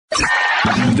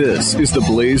This is the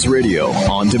Blaze Radio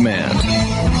on demand.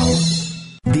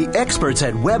 The experts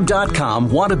at Web.com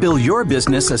want to build your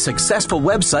business a successful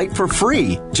website for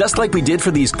free, just like we did for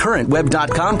these current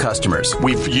Web.com customers.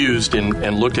 We've used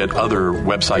and looked at other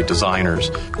website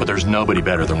designers, but there's nobody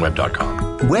better than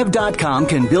Web.com. Web.com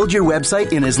can build your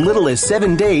website in as little as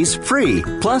 7 days free.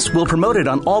 Plus, we'll promote it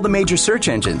on all the major search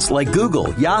engines like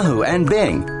Google, Yahoo, and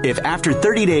Bing. If after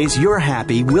 30 days you're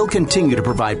happy, we'll continue to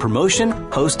provide promotion,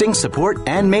 hosting, support,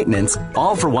 and maintenance,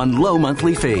 all for one low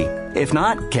monthly fee. If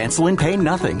not, cancel and pay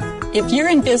nothing. If you're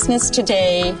in business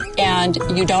today and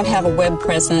you don't have a web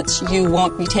presence, you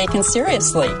won't be taken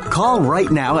seriously. Call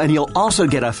right now and you'll also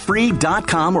get a free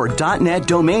 .com or .net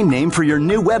domain name for your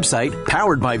new website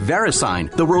powered by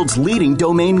VeriSign, the world's leading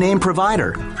domain name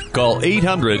provider. Call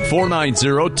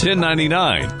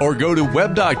 800-490-1099 or go to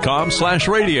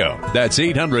web.com/radio. That's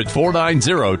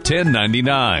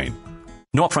 800-490-1099.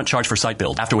 No upfront charge for site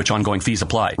build, after which ongoing fees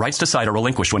apply. Rights to site are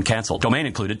relinquished when canceled. Domain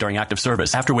included during active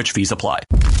service, after which fees apply.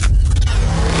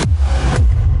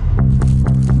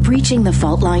 Breaching the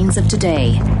fault lines of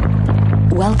today.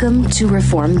 Welcome to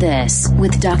Reform This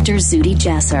with Dr. Zuhdi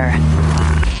Jasser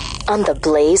on the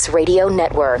Blaze Radio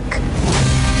Network.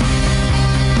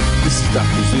 This is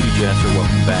Dr. Zuhdi Jasser.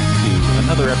 Welcome back to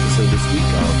another episode this week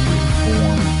of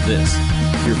Reform This.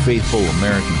 Your faithful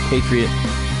American patriot,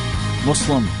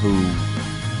 Muslim who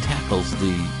tackles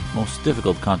the most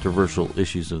difficult, controversial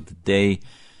issues of the day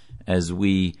as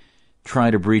we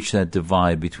try to breach that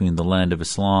divide between the land of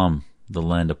Islam, the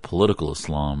land of political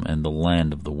Islam, and the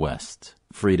land of the West,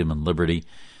 freedom and liberty.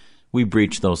 We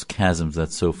breach those chasms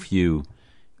that so few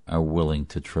are willing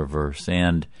to traverse.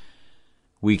 And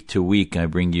week to week, I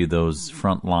bring you those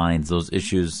front lines, those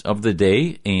issues of the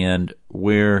day, and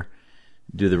where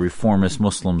do the reformist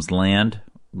Muslims land?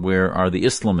 Where are the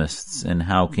Islamists, and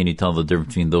how can you tell the difference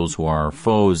between those who are our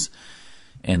foes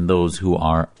and those who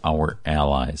are our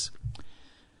allies?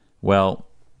 Well,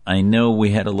 I know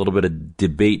we had a little bit of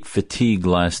debate fatigue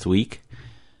last week,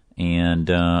 and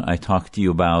I talked to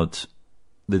you about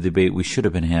the debate we should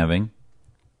have been having,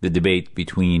 the debate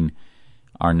between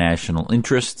our national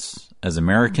interests as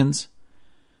Americans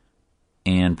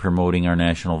and promoting our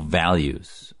national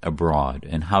values abroad.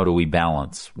 And how do we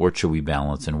balance? What should we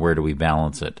balance, and where do we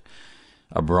balance it?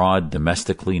 Abroad,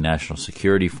 domestically, national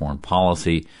security, foreign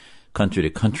policy, country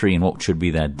to country, and what should be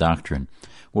that doctrine?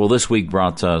 Well, this week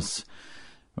brings us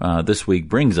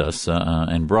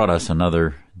and brought us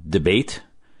another debate,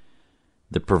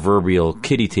 the proverbial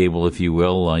kiddie table, if you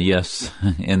will. Yes,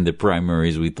 in the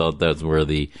primaries, we thought that's where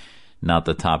not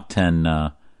the top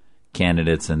 10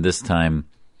 candidates, and this time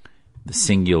the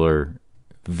singular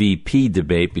VP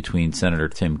debate between Senator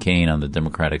Tim Kaine on the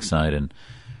Democratic side and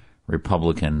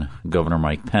Republican Governor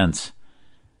Mike Pence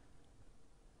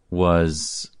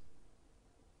was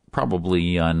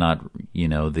probably not,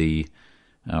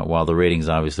 while the ratings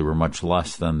obviously were much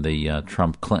less than the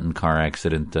Trump-Clinton car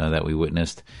accident that we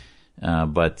witnessed,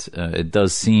 but it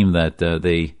does seem that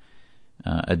they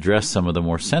addressed some of the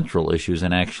more central issues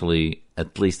and actually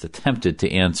at least attempted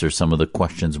to answer some of the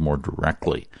questions more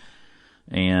directly.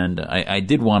 And I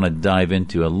did want to dive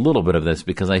into a little bit of this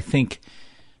because I think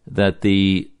that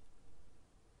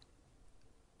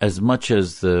as much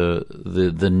as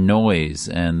the noise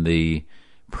and the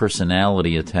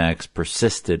personality attacks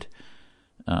persisted,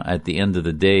 at the end of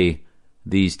the day,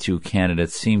 these two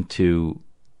candidates seem to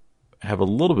have a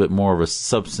little bit more of a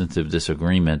substantive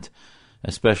disagreement,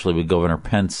 especially with Governor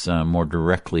Pence more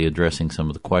directly addressing some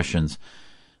of the questions,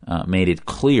 made it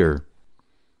clear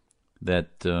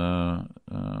that,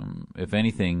 if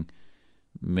anything,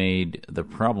 made the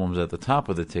problems at the top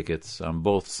of the tickets on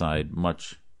both sides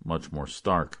much, much more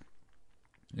stark.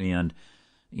 And,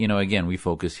 again, we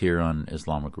focus here on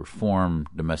Islamic reform,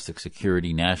 domestic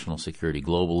security, national security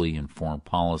globally, and foreign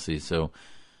policy. So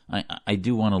I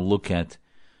do want to look at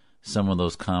some of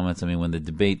those comments. I mean, when the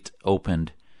debate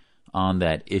opened on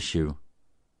that issue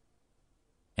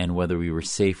and whether we were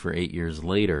safer 8 years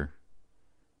later,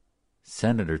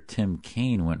 Senator Tim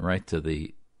Kaine went right to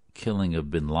the killing of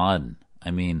bin Laden.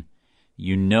 I mean,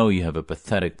 you have a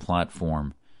pathetic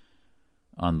platform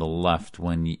on the left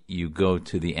when you go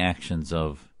to the actions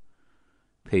of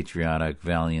patriotic,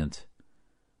 valiant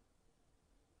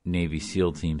Navy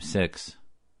SEAL Team 6.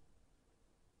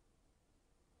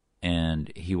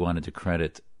 And he wanted to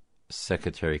credit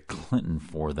Secretary Clinton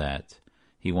for that.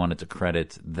 He wanted to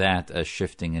credit that as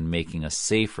shifting and making us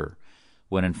safer,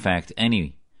 when in fact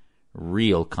any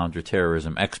real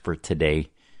counterterrorism expert today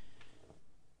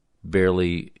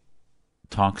barely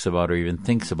talks about or even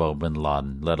thinks about bin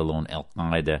Laden, let alone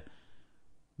Al-Qaeda,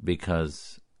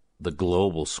 because the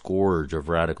global scourge of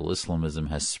radical Islamism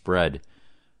has spread,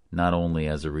 not only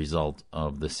as a result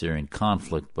of the Syrian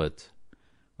conflict, but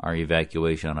our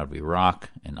evacuation out of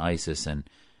Iraq and ISIS. And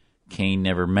Kaine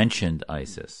never mentioned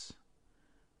ISIS.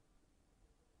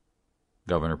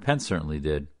 Governor Pence certainly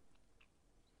did.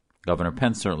 Governor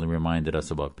Pence certainly reminded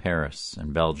us about Paris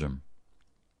and Belgium,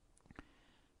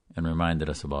 and reminded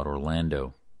us about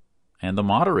Orlando. And the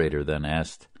moderator then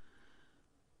asked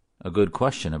a good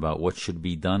question about what should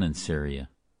be done in Syria,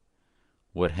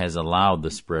 what has allowed the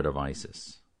spread of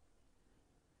ISIS.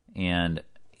 And,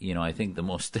 I think the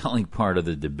most telling part of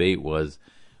the debate was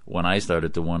when I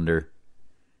started to wonder,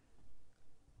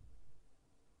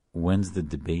 when's the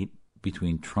debate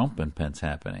between Trump and Pence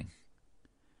happening?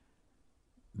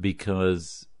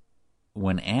 Because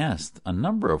when asked a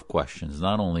number of questions,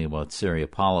 not only about Syria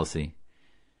policy,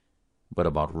 but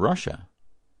about Russia,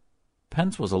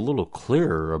 Pence was a little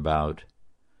clearer about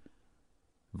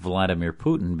Vladimir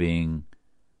Putin being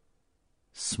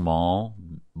small,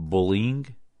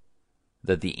 bullying,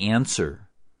 that the answer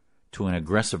to an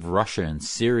aggressive Russia in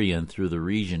Syria and through the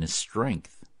region is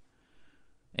strength.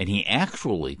 And he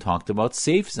actually talked about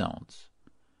safe zones.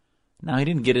 Now, he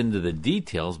didn't get into the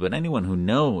details, but anyone who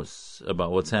knows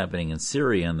about what's happening in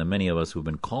Syria, and the many of us who've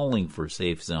been calling for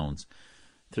safe zones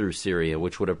through Syria,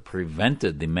 which would have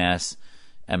prevented the mass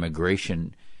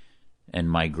emigration and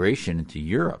migration into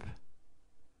Europe,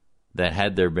 that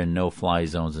had there been no-fly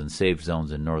zones and safe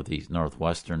zones in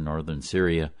northern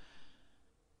Syria,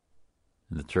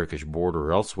 the Turkish border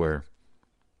or elsewhere,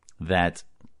 that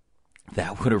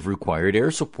would have required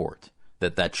air support.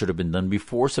 That should have been done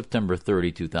before September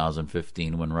 30,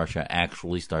 2015, when Russia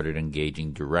actually started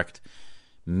engaging direct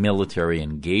military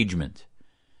engagement.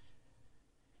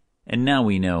 And now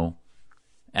we know,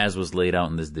 as was laid out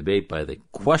in this debate by the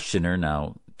questioner,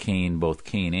 now both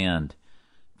Kaine and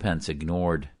Pence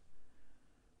ignored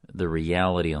the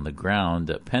reality on the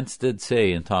ground. Pence did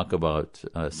say and talk about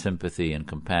sympathy and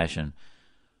compassion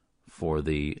for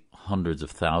the hundreds of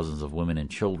thousands of women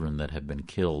and children that have been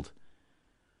killed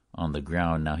on the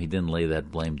ground. Now, he didn't lay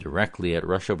that blame directly at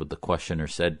Russia, but the questioner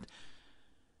said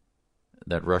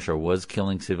that Russia was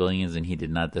killing civilians, and he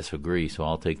did not disagree, so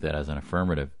I'll take that as an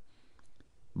affirmative.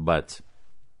 But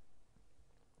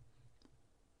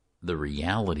the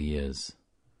reality is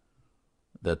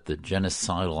that the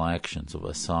genocidal actions of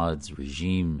Assad's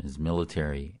regime, his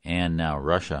military, and now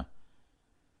Russia,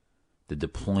 the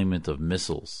deployment of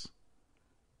missiles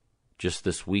just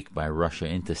this week by Russia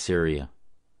into Syria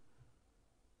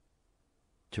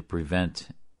to prevent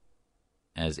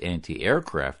as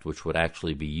anti-aircraft, which would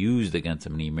actually be used against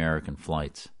many American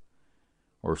flights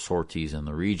or sorties in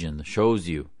the region, shows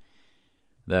you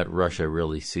that Russia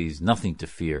really sees nothing to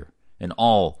fear. And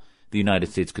all the United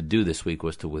States could do this week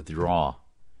was to withdraw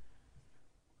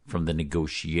from the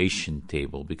negotiation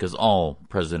table, because all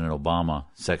President Obama,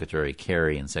 Secretary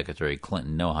Kerry, and Secretary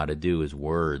Clinton know how to do is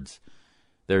words.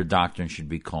 Their doctrine should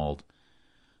be called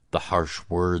the harsh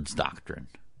words doctrine,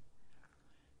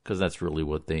 because that's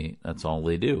really that's all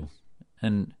they do.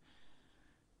 And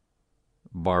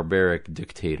barbaric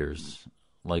dictators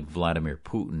like Vladimir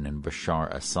Putin and Bashar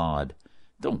Assad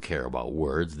don't care about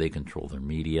words. They control their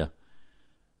media.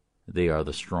 They are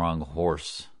the strong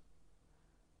horse.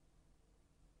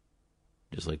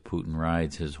 Just like Putin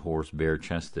rides his horse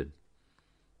bare-chested.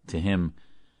 To him,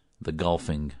 the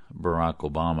golfing Barack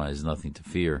Obama is nothing to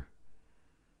fear.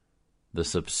 The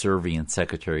subservient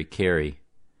Secretary Kerry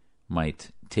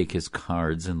might take his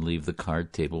cards and leave the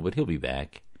card table, but he'll be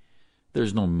back.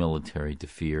 There's no military to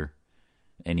fear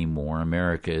anymore.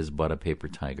 America is but a paper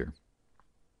tiger.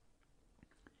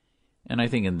 And I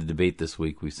think in the debate this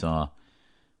week we saw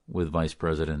with the Vice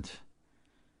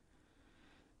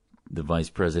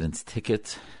President's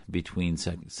ticket between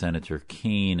Senator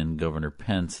Kaine and Governor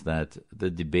Pence, that the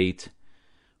debate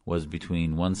was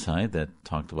between one side that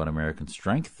talked about American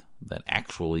strength, that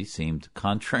actually seemed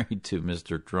contrary to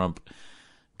Mr. Trump.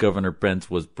 Governor Pence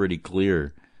was pretty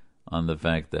clear on the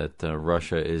fact that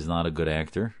Russia is not a good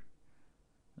actor,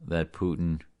 that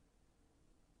Putin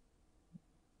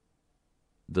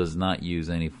does not use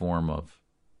any form of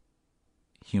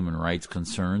human rights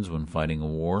concerns when fighting a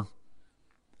war,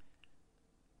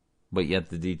 but yet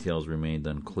the details remained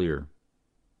unclear.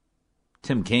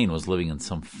 Tim Kaine was living in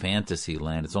some fantasy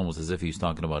land. It's almost as if he was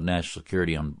talking about national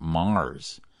security on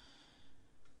Mars,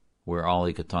 where all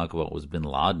he could talk about was bin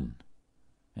Laden,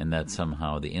 and that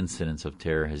somehow the incidence of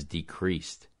terror has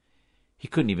decreased. He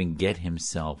couldn't even get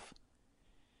himself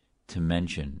to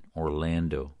mention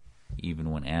Orlando,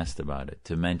 even when asked about it,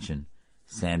 to mention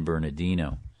San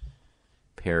Bernardino,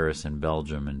 Paris and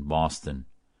Belgium and Boston.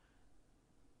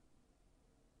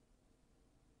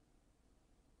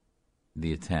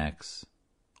 the attacks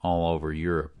all over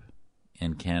Europe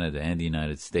and Canada and the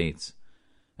United States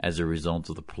as a result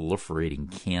of the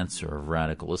proliferating cancer of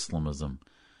radical Islamism,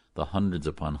 the hundreds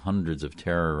upon hundreds of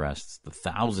terror arrests, the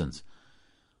thousands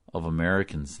of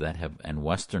Americans that have and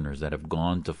Westerners that have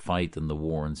gone to fight in the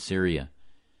war in Syria,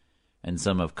 and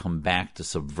some have come back to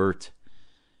subvert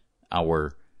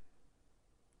our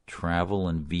travel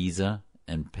and visa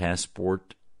and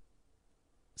passport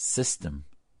system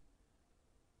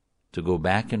to go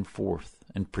back and forth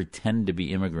and pretend to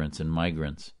be immigrants and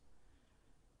migrants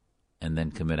and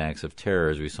then commit acts of terror,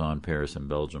 as we saw in Paris and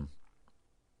Belgium.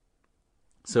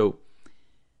 So,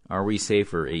 are we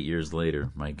safer 8 years later?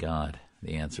 My God,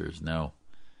 the answer is no.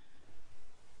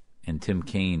 And Tim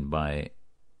Kaine, by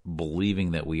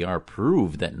believing that we are,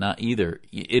 proved that not either.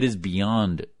 It is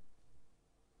beyond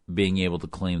being able to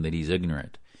claim that he's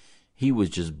ignorant. He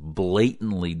was just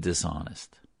blatantly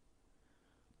dishonest.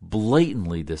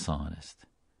 Blatantly dishonest.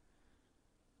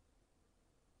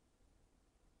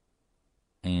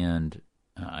 And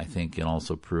I think it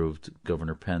also proved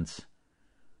Governor Pence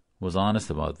was honest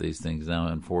about these things. Now,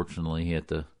 unfortunately, he had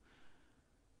to,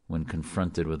 when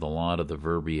confronted with a lot of the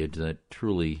verbiage that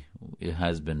truly it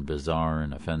has been bizarre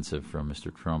and offensive from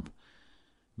Mr. Trump,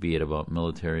 be it about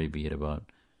military, be it about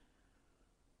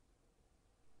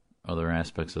other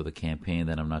aspects of the campaign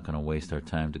that I'm not going to waste our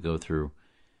time to go through.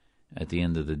 At the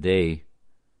end of the day,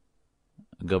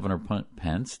 Governor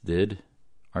Pence did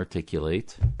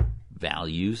articulate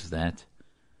values that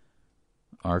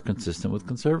are consistent with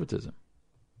conservatism.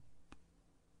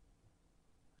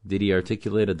 Did he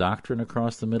articulate a doctrine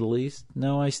across the Middle East?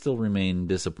 No, I still remain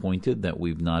disappointed that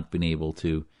we've not been able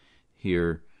to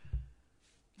hear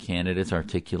candidates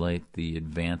articulate the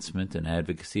advancement and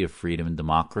advocacy of freedom and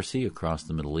democracy across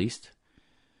the Middle East.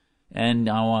 And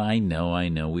now I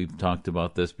know, we've talked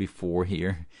about this before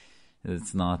here.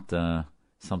 It's not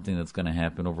something that's going to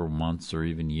happen over months or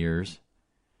even years.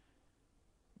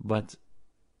 But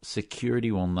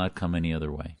security will not come any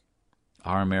other way.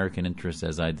 Our American interests,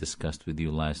 as I discussed with you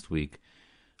last week,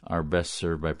 are best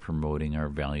served by promoting our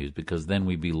values, because then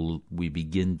we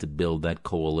begin to build that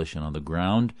coalition on the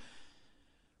ground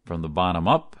from the bottom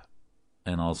up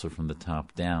and also from the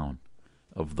top down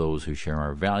of those who share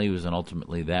our values, and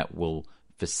ultimately that will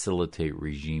facilitate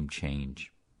regime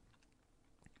change.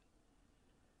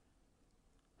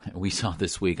 We saw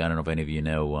this week, I don't know if any of you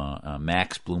know,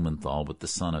 Max Blumenthal, but the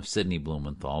son of Sidney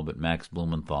Blumenthal, but Max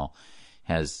Blumenthal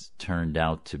has turned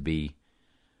out to be,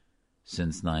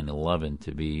 since 9/11,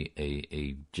 to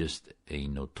be just a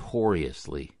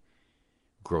notoriously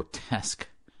grotesque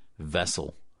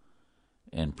vessel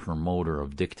and promoter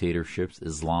of dictatorships,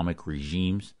 Islamic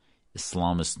regimes,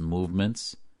 Islamist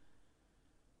movements,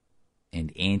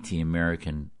 and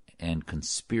anti-American and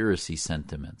conspiracy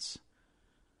sentiments.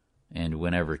 And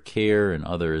whenever CARE and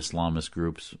other Islamist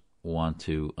groups want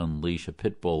to unleash a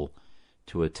pit bull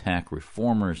to attack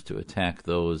reformers, to attack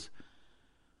those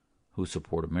who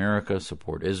support America,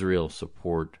 support Israel,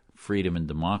 support freedom and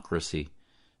democracy,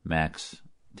 Max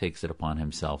takes it upon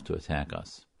himself to attack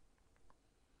us.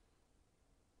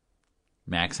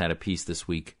 Max had a piece this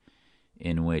week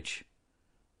in which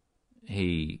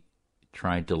he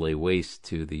tried to lay waste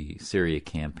to the Syria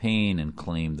campaign and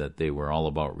claimed that they were all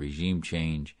about regime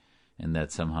change and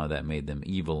that somehow that made them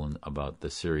evil about the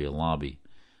Syria lobby,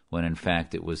 when in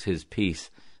fact it was his piece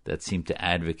that seemed to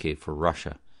advocate for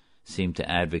Russia, seemed to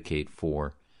advocate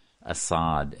for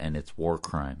Assad and its war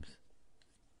crimes.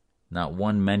 Not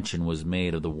one mention was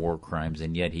made of the war crimes,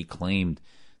 and yet he claimed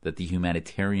that the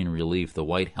humanitarian relief, the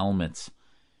white helmets,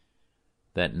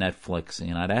 that Netflix,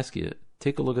 and I'd ask you,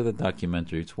 take a look at the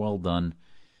documentary. It's well done.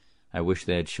 I wish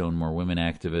they had shown more women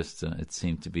activists. It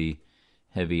seemed to be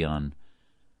heavy on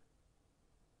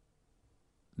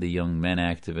the young men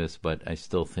activists, but I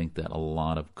still think that a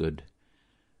lot of good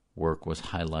work was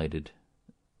highlighted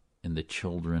in the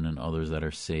children and others that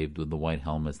are saved with the white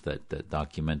helmets, that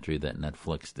documentary that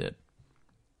Netflix did.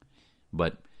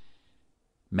 But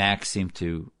Max seemed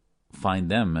to find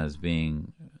them as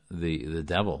being the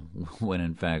devil, when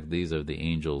in fact these are the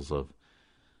angels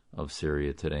of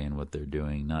Syria today and what they're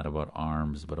doing, not about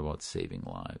arms, but about saving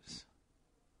lives.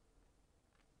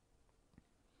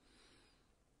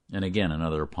 And again,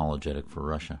 another apologetic for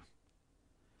Russia.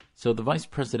 So the vice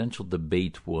presidential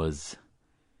debate was,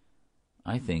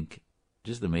 I think,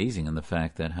 just amazing in the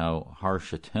fact that how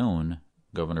harsh a tone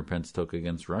Governor Pence took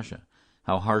against Russia.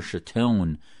 How harsh a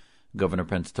tone Governor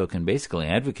Pence took in basically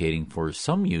advocating for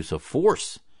some use of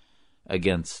force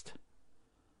against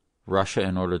Russia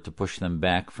in order to push them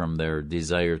back from their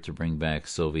desire to bring back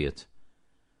Soviet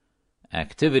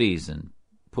activities and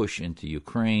push into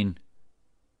Ukraine.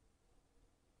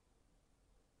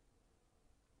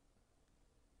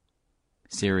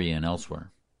 Syria and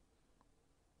elsewhere.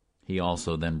 He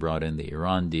also then brought in the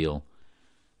Iran deal,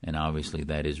 and obviously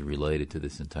that is related to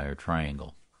this entire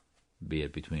triangle, be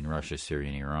it between Russia, Syria,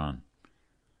 and Iran.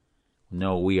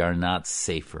 No, we are not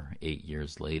safer 8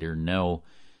 years later. No,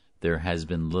 there has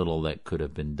been little that could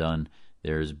have been done.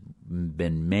 There's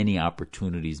been many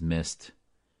opportunities missed.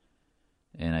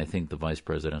 And I think the vice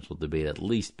presidential debate at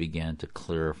least began to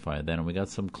clarify that. And we got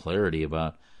some clarity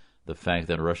about the fact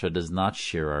that Russia does not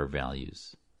share our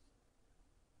values.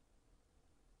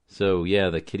 So, yeah,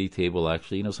 the kiddie table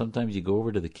actually, sometimes you go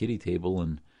over to the kiddie table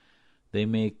and they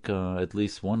make, at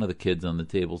least one of the kids on the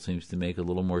table seems to make a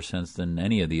little more sense than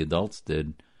any of the adults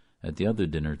did at the other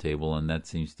dinner table. And that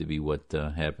seems to be what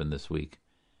happened this week.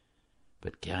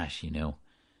 But gosh,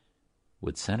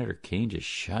 would Senator Kaine just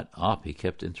shut up? He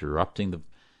kept interrupting the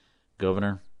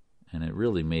governor, and it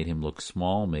really made him look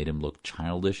small, made him look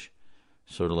childish,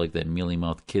 sort of like that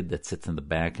mealy-mouthed kid that sits in the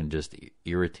back and just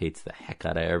irritates the heck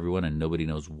out of everyone, and nobody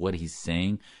knows what he's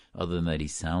saying other than that he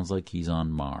sounds like he's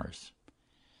on Mars.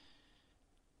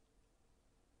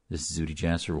 This is Zuhdi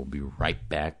Jasser. We'll be right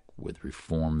back with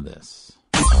Reform This.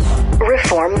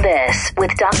 Reform This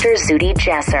with Dr. Zuhdi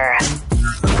Jasser.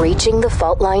 Breaching the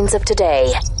fault lines of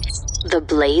today. The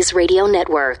Blaze Radio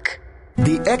Network.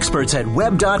 The experts at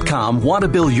Web.com want to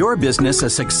build your business a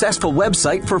successful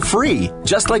website for free,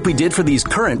 just like we did for these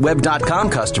current Web.com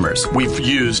customers. We've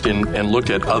used and looked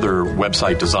at other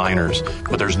website designers,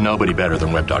 but there's nobody better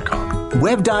than Web.com.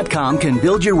 Web.com can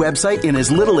build your website in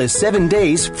as little as 7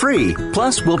 days free.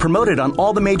 Plus, we'll promote it on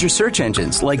all the major search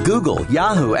engines like Google,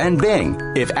 Yahoo, and Bing.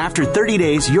 If after 30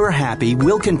 days you're happy,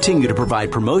 we'll continue to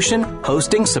provide promotion,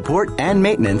 hosting, support, and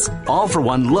maintenance, all for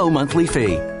one low monthly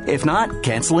fee. If not,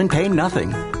 cancel and pay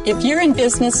nothing. If you're in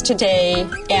business today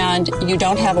and you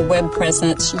don't have a web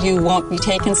presence, you won't be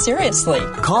taken seriously.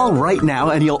 Call right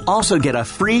now and you'll also get a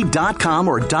free .com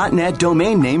or .net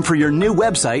domain name for your new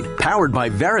website powered by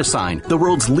VeriSign, the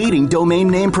world's leading domain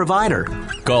name provider.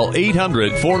 Call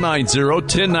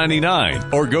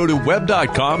 800-490-1099 or go to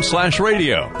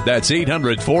web.com/radio. That's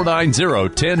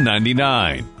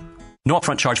 800-490-1099. No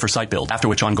upfront charge for site build, after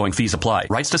which ongoing fees apply.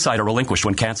 Rights to site are relinquished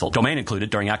when canceled. Domain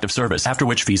included during active service, after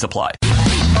which fees apply.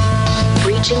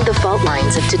 Breaching the fault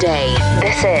lines of today.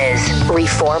 This is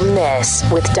Reform This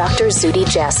with Dr. Zuhdi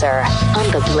Jasser on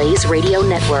the Blaze Radio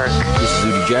Network. This is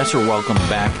Zuhdi Jasser. Welcome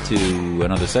back to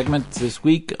another segment this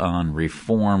week on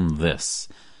Reform This.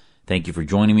 Thank you for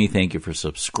joining me. Thank you for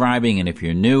subscribing. And if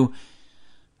you're new,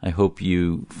 I hope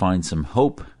you find some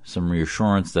hope, some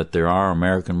reassurance that there are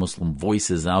American Muslim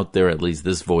voices out there, at least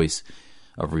this voice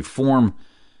of reform,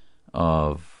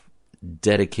 of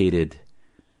dedicated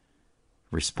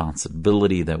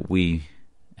responsibility, that we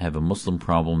have a Muslim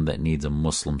problem that needs a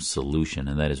Muslim solution,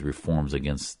 and that is reforms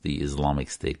against the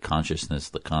Islamic State consciousness,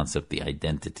 the concept, the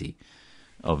identity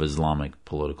of Islamic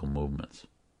political movements.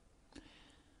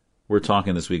 We're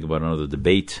talking this week about another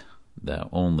debate, the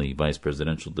only vice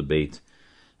presidential debate.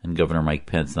 And Governor Mike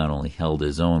Pence not only held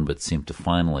his own, but seemed to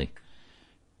finally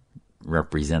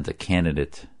represent a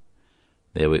candidate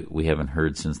that we haven't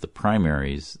heard since the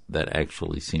primaries that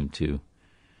actually seemed to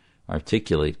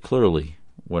articulate clearly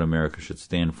what America should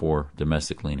stand for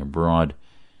domestically and abroad,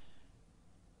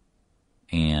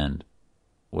 and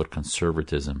what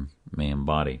conservatism may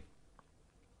embody.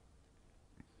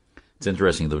 It's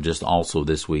interesting, though, just also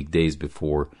this week, days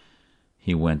before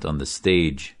he went on the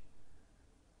stage,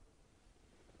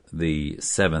 the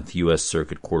 7th U.S.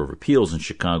 Circuit Court of Appeals in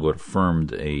Chicago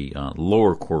affirmed a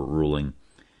lower court ruling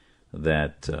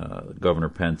that Governor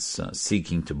Pence,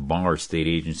 seeking to bar state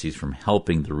agencies from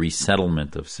helping the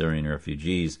resettlement of Syrian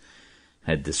refugees,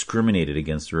 had discriminated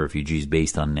against the refugees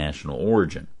based on national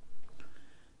origin.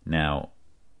 Now,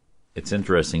 it's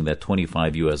interesting that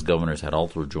 25 U.S. governors had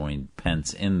also joined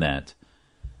Pence in that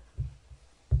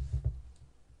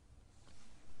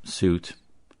suit.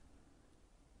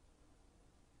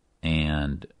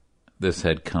 And this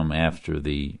had come after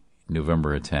the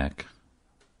November attack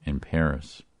in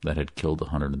Paris that had killed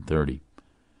 130.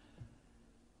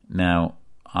 Now,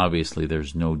 obviously,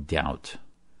 there's no doubt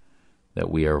that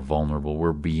we are vulnerable.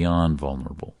 We're beyond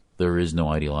vulnerable. There is no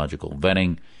ideological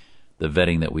vetting. The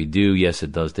vetting that we do, yes,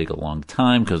 it does take a long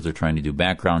time because they're trying to do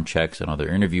background checks and other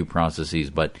interview processes,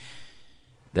 but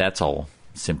that's all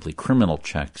simply criminal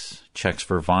checks, checks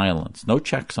for violence, no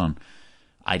checks on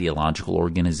ideological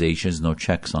organizations, no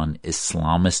checks on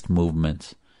Islamist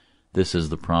movements. This is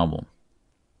the problem.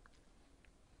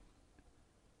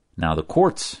 Now, the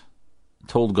courts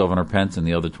told Governor Pence and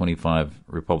the other 25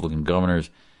 Republican governors,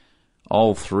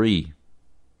 all three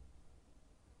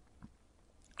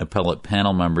appellate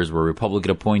panel members were Republican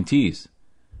appointees.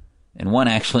 And one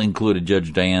actually included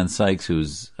Judge Diane Sykes,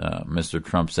 who's Mr.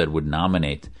 Trump said would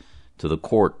nominate to the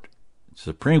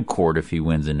Supreme Court if he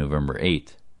wins in November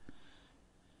 8th.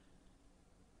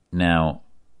 Now,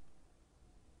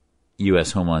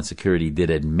 U.S. Homeland Security did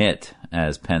admit,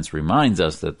 as Pence reminds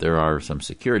us, that there are some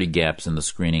security gaps in the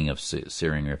screening of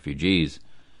Syrian refugees.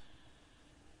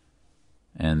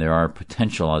 And there are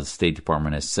potential, as the State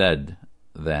Department has said,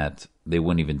 that they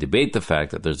wouldn't even debate the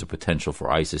fact that there's a potential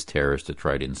for ISIS terrorists to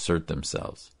try to insert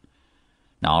themselves.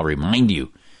 Now, I'll remind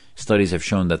you, studies have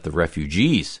shown that the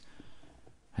refugees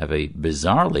have a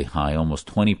bizarrely high, almost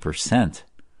 20%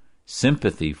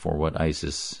 sympathy for what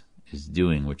ISIS is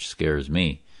doing, which scares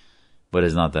me, but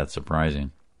is not that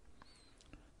surprising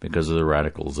because of the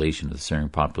radicalization of the Syrian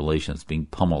population that's being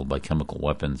pummeled by chemical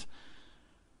weapons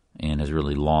and has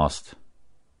really lost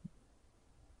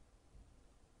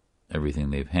everything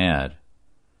they've had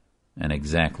and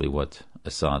exactly what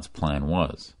Assad's plan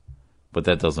was. But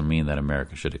that doesn't mean that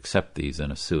America should accept these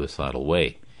in a suicidal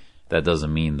way. That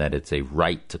doesn't mean that it's a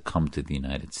right to come to the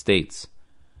United States.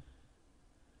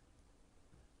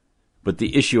 But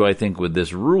the issue, I think, with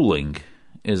this ruling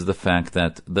is the fact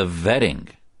that the vetting,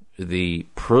 the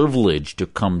privilege to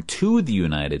come to the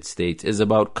United States is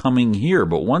about coming here.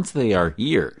 But once they are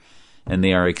here and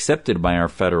they are accepted by our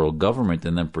federal government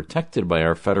and then protected by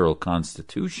our federal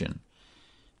Constitution,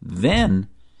 then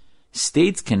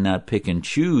states cannot pick and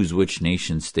choose which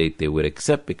nation state they would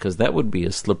accept, because that would be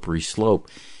a slippery slope.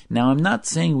 Now, I'm not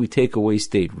saying we take away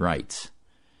state rights,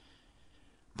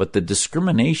 but the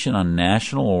discrimination on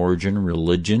national origin,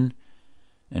 religion,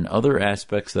 and other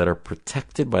aspects that are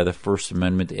protected by the First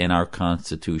Amendment and our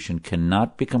Constitution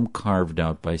cannot become carved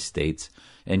out by states,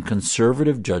 and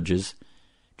conservative judges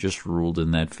just ruled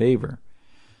in that favor.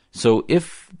 So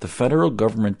if the federal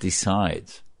government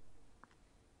decides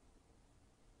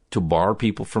to bar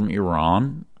people from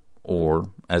Iran, or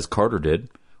as Carter did,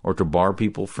 or to bar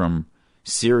people from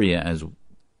Syria, as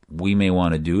we may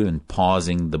want to do, and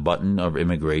pausing the button of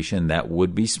immigration, that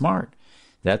would be smart.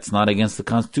 That's not against the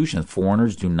Constitution.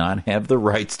 Foreigners do not have the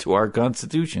rights to our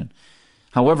Constitution.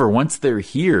 However, once they're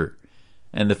here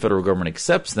and the federal government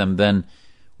accepts them, then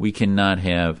we cannot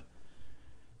have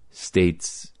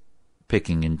states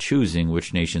picking and choosing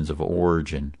which nations of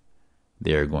origin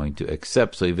they're going to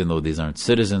accept. So even though these aren't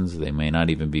citizens, they may not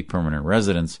even be permanent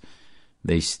residents,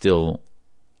 they still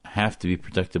have to be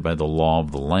protected by the law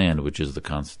of the land, which is the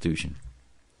Constitution.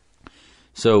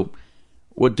 So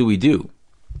what do we do?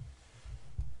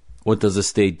 What does a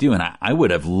state do? And I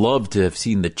would have loved to have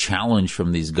seen the challenge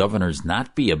from these governors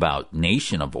not be about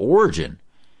nation of origin,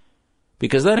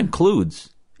 because that includes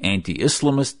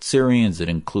anti-Islamist Syrians, it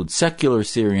includes secular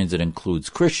Syrians, it includes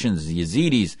Christians, the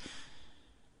Yazidis,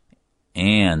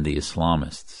 and the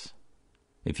Islamists,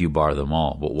 if you bar them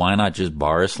all. But why not just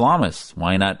bar Islamists?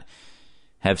 Why not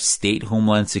have state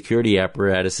homeland security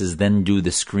apparatuses then do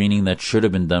the screening that should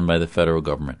have been done by the federal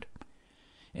government?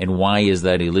 And why is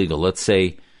that illegal? Let's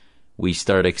say we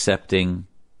start accepting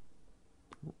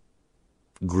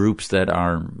groups that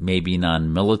are maybe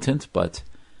non-militant but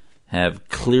have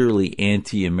clearly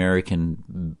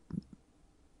anti-American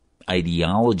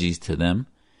ideologies to them.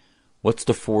 What's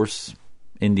to force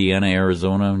Indiana,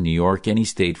 Arizona, New York, any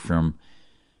state from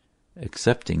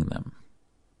accepting them?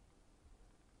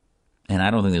 And I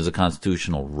don't think there's a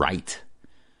constitutional right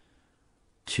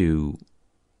to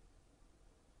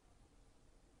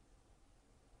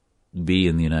be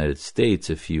in the United States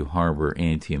if you harbor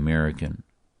anti-American,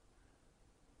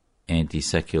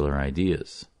 anti-secular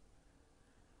ideas.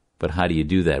 But how do you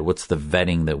do that? What's the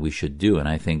vetting that we should do? And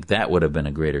I think that would have been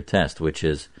a greater test, which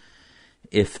is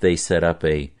if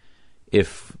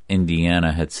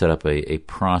Indiana had set up a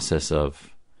process of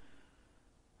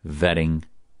vetting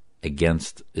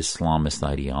against Islamist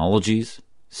ideologies,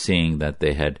 seeing that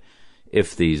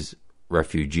if these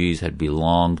refugees had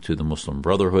belonged to the Muslim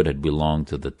Brotherhood, had belonged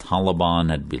to the Taliban,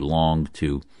 had belonged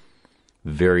to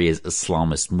various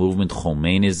Islamist movements,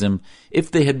 Khomeinism,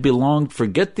 if they had belonged,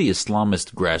 forget the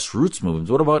Islamist grassroots movements,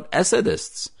 what about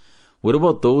Assadists? What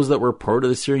about those that were part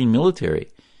of the Syrian military?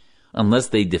 Unless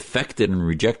they defected and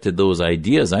rejected those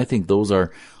ideas, I think those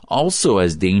are also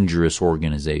as dangerous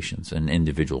organizations and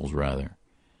individuals, rather.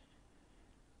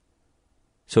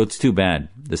 So it's too bad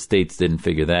the states didn't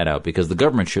figure that out, because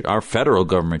our federal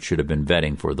government should have been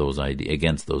vetting for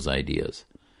against those ideas.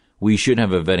 We should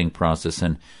have a vetting process,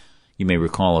 and you may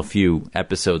recall a few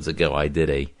episodes ago I did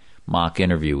a mock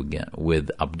interview again with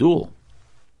Abdul.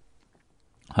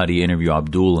 How do you interview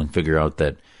Abdul and figure out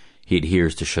that he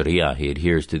adheres to Sharia, he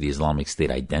adheres to the Islamic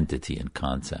State identity and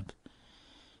concept?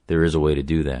 There is a way to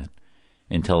do that.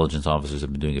 intelligence officers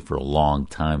have been doing it for a long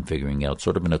time, figuring out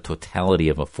sort of in a totality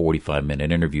of a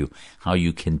 45-minute interview how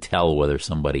you can tell whether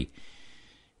somebody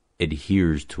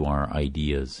adheres to our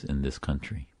ideas in this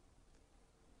country.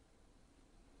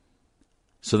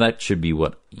 So that should be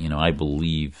what, I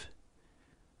believe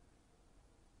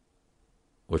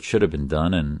what should have been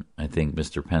done, and I think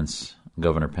Mr. Pence,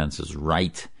 Governor Pence, is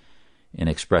right in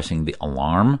expressing the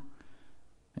alarm,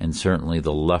 and certainly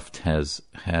the left has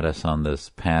had us on this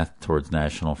path towards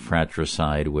national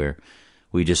fratricide where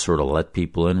we just sort of let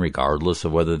people in regardless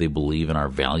of whether they believe in our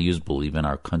values, believe in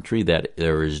our country, that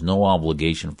there is no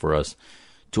obligation for us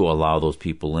to allow those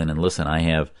people in. And listen, I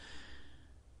have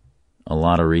a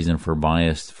lot of reason for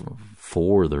bias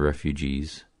for the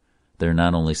refugees. They're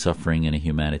not only suffering in a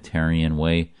humanitarian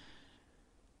way,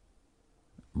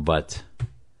 but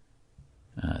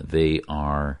they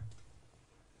are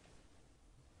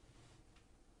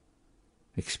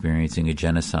experiencing a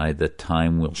genocide that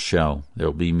time will show. There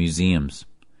will be museums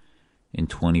in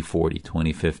 2040,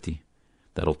 2050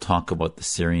 that'll talk about the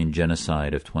Syrian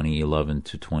genocide of 2011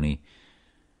 to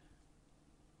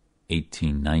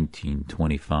 2018, 19,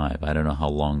 25. I don't know how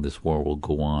long this war will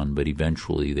go on, but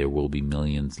eventually there will be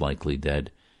millions likely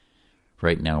dead.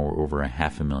 Right now we're over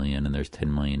 500,000 and there's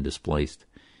 10 million displaced.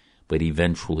 But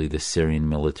eventually the Syrian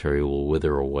military will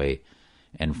wither away,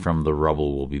 and from the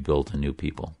rubble will be built a new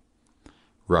people.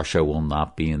 Russia will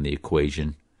not be in the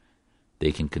equation.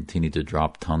 They can continue to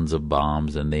drop tons of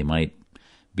bombs, and they might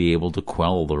be able to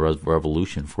quell the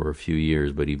revolution for a few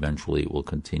years, but eventually it will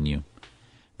continue.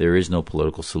 There is no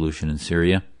political solution in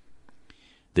Syria.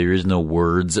 There is no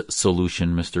words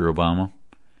solution, Mr. Obama.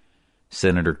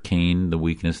 Senator Kaine, the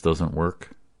weakness doesn't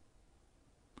work.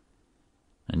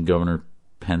 And Governor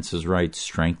Pence is right.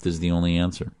 Strength is the only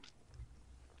answer.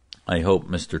 I hope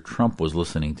Mr. Trump was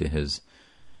listening to his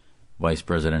vice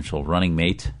presidential running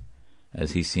mate,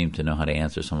 as he seemed to know how to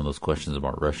answer some of those questions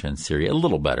about Russia and Syria a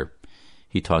little better.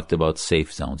 He talked about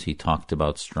safe zones. He talked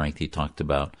about strength. He talked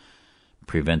about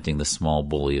preventing the small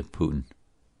bully of Putin.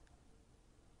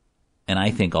 And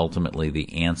I think ultimately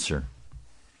the answer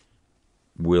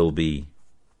will be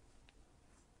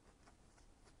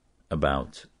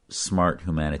about smart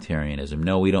humanitarianism.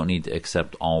 No, we don't need to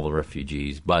accept all the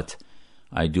refugees, but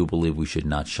I do believe we should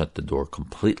not shut the door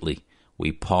completely.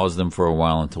 We pause them for a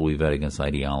while until we vet against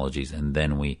ideologies, and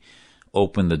then we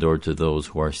open the door to those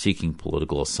who are seeking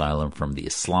political asylum from the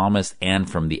Islamists and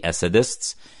from the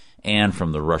Assadists and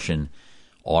from the Russian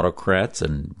autocrats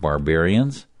and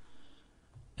barbarians,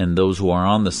 and those who are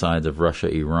on the sides of Russia,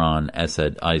 Iran,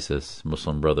 Assad, ISIS,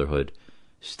 Muslim Brotherhood.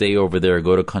 Stay over there.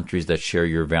 Go to countries that share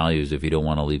your values if you don't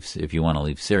want to leave. If you want to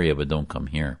leave Syria, but don't come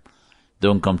here.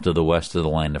 Don't come to the west of the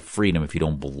land of freedom if you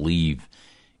don't believe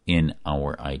in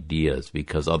our ideas,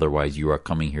 because otherwise you are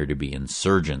coming here to be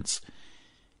insurgents,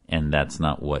 and that's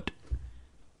not what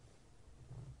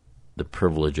the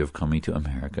privilege of coming to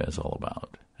America is all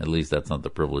about. At least that's not the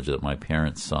privilege that my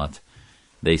parents sought.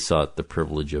 They sought the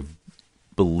privilege of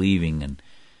believing and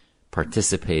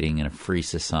participating in a free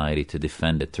society, to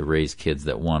defend it, to raise kids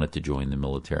that wanted to join the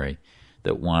military,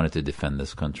 that wanted to defend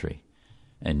this country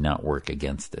and not work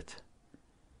against it.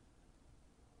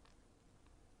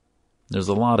 There's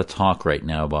a lot of talk right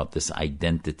now about this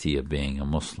identity of being a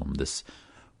Muslim, this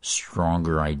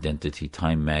stronger identity.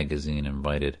 Time magazine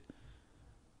invited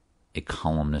a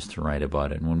columnist to write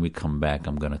about it. And when we come back,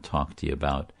 I'm going to talk to you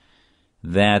about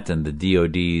that and the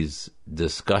DOD's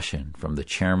discussion from the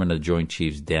chairman of the Joint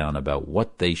Chiefs down about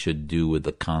what they should do with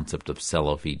the concept of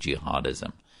Salafi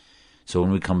jihadism. So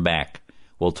when we come back,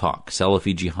 we'll talk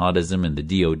Salafi jihadism and the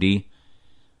DOD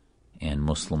and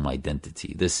Muslim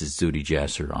identity. This is Zuhdi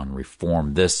Jasser on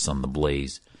Reform This on the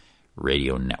Blaze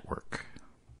Radio Network.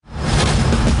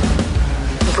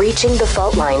 Breaching the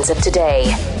fault lines of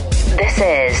today. This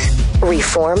is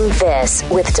Reform This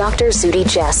with Dr. Zuhdi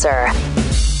Jasser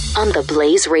on the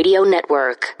Blaze Radio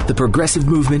Network. The progressive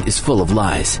movement is full of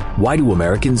lies. Why do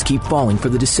Americans keep falling for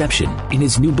the deception? In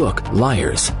his new book,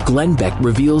 Liars, Glenn Beck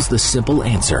reveals the simple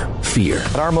answer: fear.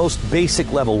 At our most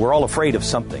basic level, we're all afraid of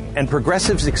something, and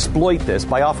progressives exploit this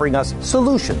by offering us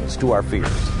solutions to our fears.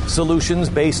 Solutions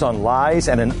based on lies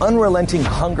and an unrelenting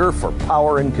hunger for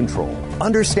power and control.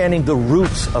 Understanding the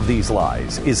roots of these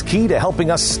lies is key to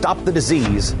helping us stop the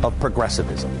disease of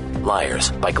progressivism.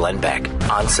 Liars by Glenn Beck.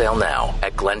 On sale now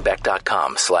at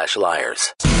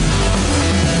glennbeck.com/liars.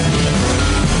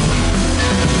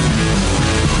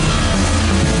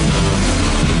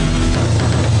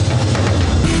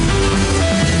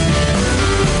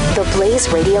 The Blaze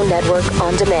Radio Network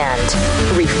on demand.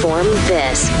 Reform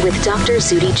This with Dr.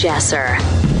 Zuhdi Jasser.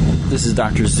 This is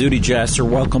Dr. Zuhdi Jasser.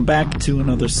 Welcome back to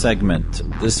another segment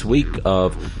this week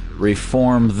of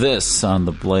Reform This on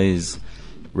the Blaze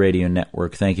Radio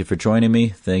Network. Thank you for joining me.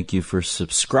 Thank you for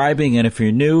subscribing. And if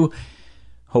you're new,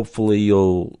 hopefully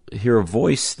you'll hear a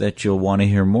voice that you'll want to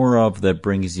hear more of that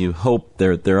brings you hope.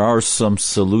 There are some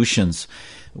solutions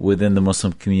within the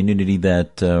Muslim community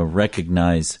that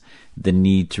recognize the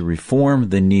need to reform,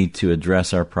 the need to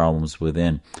address our problems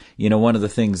within. You know, one of the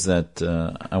things that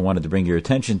I wanted to bring your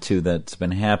attention to that's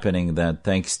been happening, that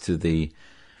thanks to the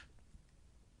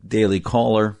Daily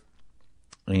Caller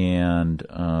and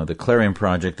the Clarion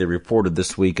Project, they reported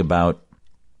this week about,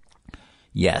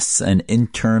 yes, an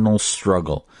internal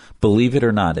struggle. Believe it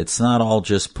or not, it's not all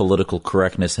just political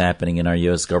correctness happening in our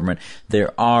U.S. government.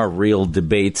 There are real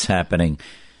debates happening.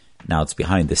 Now, it's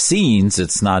behind the scenes.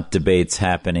 It's not debates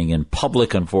happening in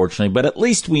public, unfortunately, but at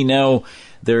least we know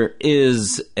there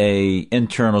is a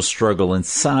internal struggle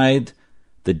inside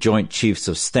the Joint Chiefs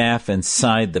of Staff,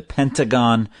 inside the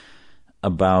Pentagon,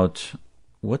 about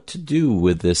what to do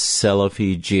with this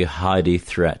Salafi jihadi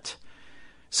threat.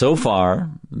 So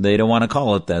far, they don't want to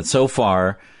call it that. So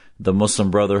far, the Muslim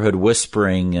Brotherhood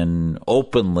whispering and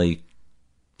openly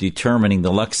determining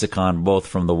the lexicon, both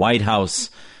from the White House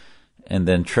and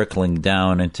then trickling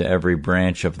down into every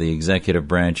branch of the executive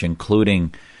branch,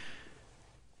 including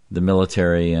the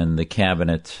military and the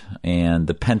cabinet and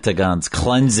the Pentagon's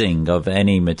cleansing of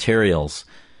any materials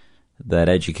that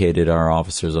educated our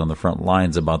officers on the front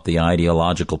lines about the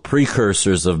ideological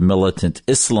precursors of militant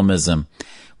Islamism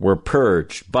were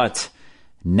purged. But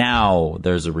now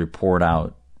there's a report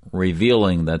out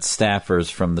revealing that staffers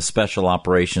from the Special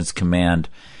Operations Command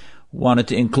wanted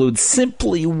to include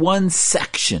simply one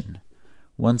section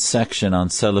on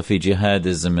Salafi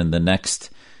jihadism in the next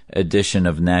edition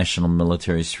of National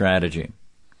Military Strategy.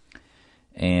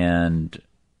 And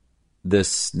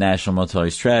this National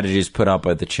Military Strategy is put out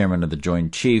by the chairman of the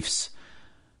Joint Chiefs,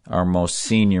 our most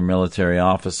senior military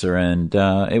officer, and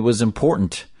it was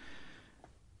important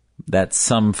that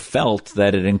some felt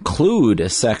that it include a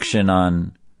section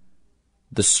on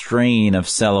the strain of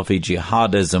Salafi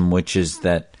jihadism, which is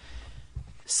that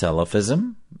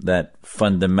Salafism, that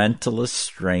fundamentalist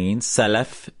strain.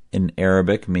 Salaf in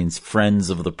Arabic means friends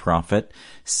of the Prophet.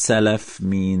 Salaf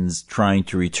means trying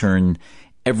to return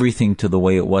everything to the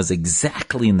way it was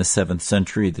exactly in the 7th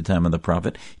century at the time of the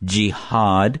Prophet.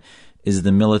 Jihad is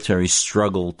the military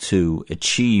struggle to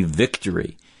achieve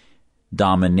victory,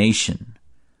 domination,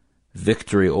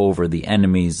 victory over the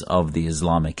enemies of the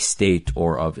Islamic State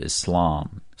or of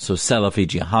Islam. So Salafi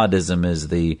jihadism is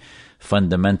the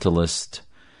fundamentalist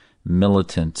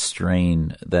militant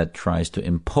strain that tries to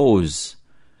impose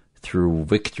through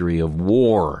victory of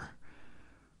war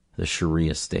the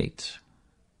Sharia state.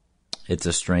 It's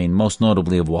a strain most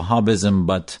notably of Wahhabism,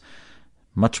 but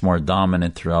much more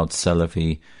dominant through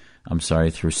Sunni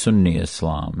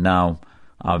Islam. Now,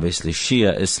 obviously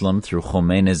Shia Islam through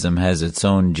Khomainism has its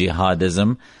own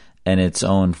jihadism and its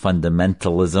own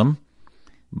fundamentalism,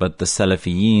 but the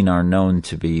Salafiyin are known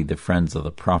to be the friends of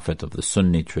the Prophet of the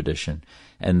Sunni tradition,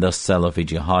 and thus Salafi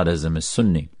jihadism is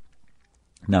Sunni.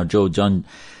 Now,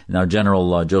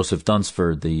 General Joseph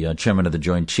Dunsford, the chairman of the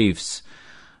Joint Chiefs,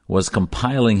 was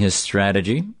compiling his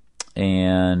strategy,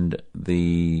 and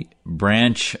the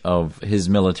branch of his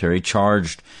military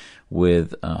charged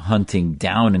with hunting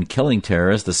down and killing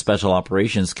terrorists, the Special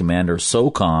Operations Commander,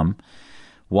 SOCOM,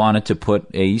 wanted to put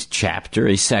a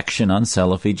section on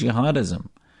Salafi jihadism.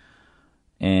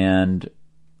 And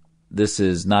this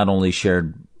is not only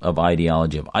shared of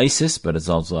ideology of ISIS, but it's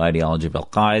also ideology of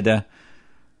Al-Qaeda,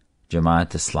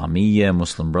 Jamaat Islamiyya,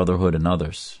 Muslim Brotherhood, and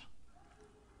others.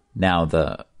 Now,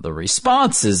 the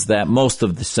response is that most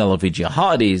of the Salafi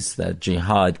jihadis, that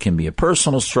jihad can be a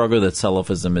personal struggle, that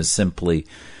Salafism is simply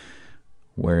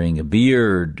wearing a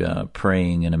beard,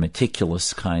 praying in a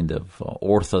meticulous kind of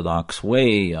orthodox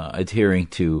way, adhering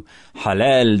to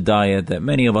halal diet that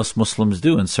many of us Muslims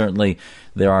do. And certainly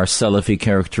there are Salafi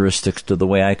characteristics to the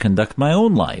way I conduct my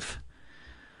own life.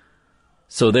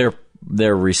 So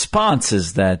their response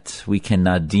is that we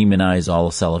cannot demonize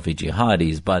all Salafi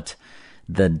jihadis, but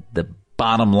the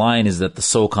bottom line is that the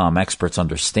SOCOM experts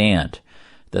understand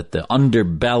that the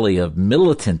underbelly of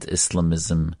militant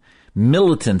Islamism,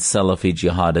 militant Salafi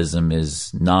jihadism,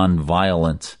 is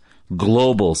non-violent,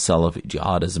 global Salafi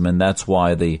jihadism, and that's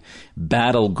why the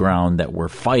battleground that we're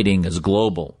fighting is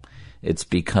global. It's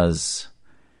because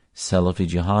Salafi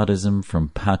jihadism from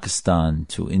Pakistan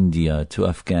to India to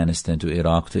Afghanistan to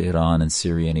Iraq to Iran and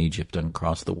Syria and Egypt and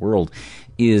across the world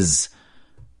is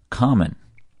common.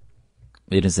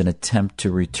 It is an attempt to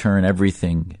return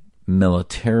everything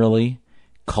militarily,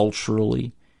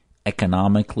 culturally,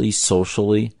 economically,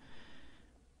 socially,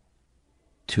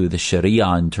 to the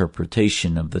Sharia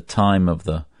interpretation of the time of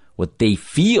what they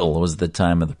feel was the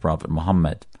time of the Prophet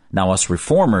Muhammad. Now, us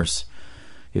reformers,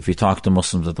 if you talk to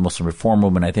Muslims at the Muslim Reform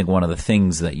Movement, I think one of the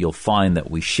things that you'll find that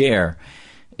we share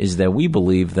is that we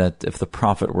believe that if the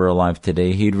Prophet were alive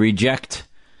today, he'd reject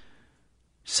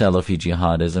Salafi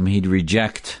jihadism, he'd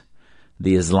reject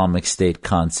the Islamic State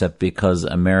concept, because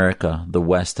America, the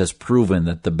West, has proven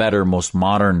that the better, most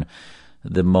modern,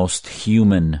 the most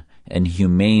human and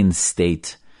humane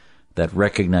state that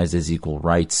recognizes equal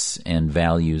rights and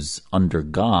values under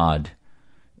God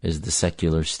is the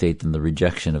secular state, and the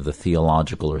rejection of the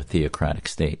theological or theocratic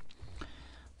state.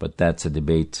 But that's a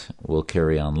debate we'll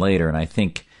carry on later, and I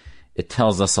think it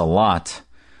tells us a lot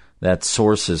that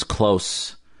sources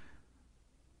close,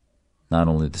 not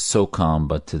only to SOCOM,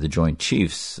 but to the Joint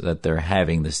Chiefs, that they're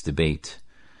having this debate,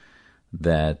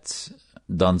 that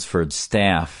Dunsford's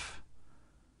staff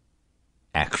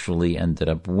actually ended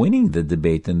up winning the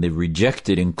debate, and they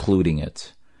rejected including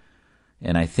it.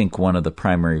 And I think one of the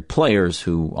primary players,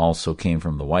 who also came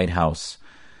from the White House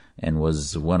and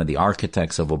was one of the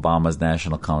architects of Obama's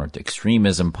national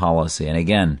counter-extremism policy, and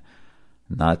again,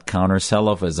 not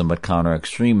counter-Salafism, but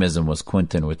counter-extremism, was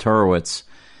Quentin Whitterowitz.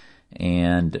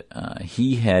 And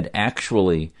he had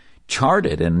actually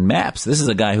charted in maps. This is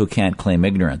a guy who can't claim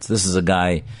ignorance. This is a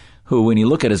guy who, when you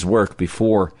look at his work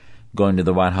before going to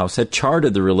the White House, had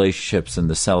charted the relationships in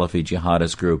the Salafi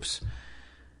jihadist groups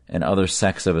and other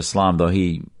sects of Islam, though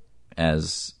he,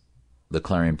 as the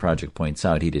Clarion Project points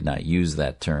out, he did not use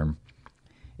that term,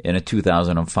 in a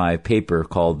 2005 paper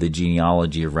called The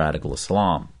Genealogy of Radical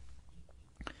Islam.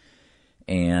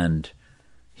 And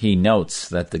he notes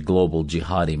that the global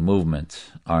jihadi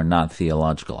movement are not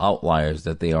theological outliers,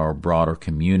 that they are a broader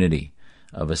community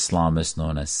of Islamists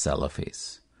known as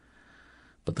Salafis.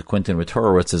 But the Quentin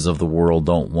Whitterowitzes of the world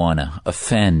don't want to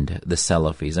offend the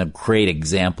Salafis. A great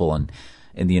example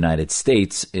in the United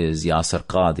States is Yasser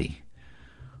Qadhi,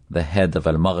 the head of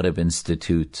Al-Maghrib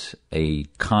Institute, a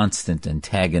constant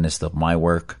antagonist of my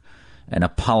work, an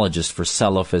apologist for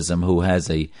Salafism, who has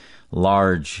a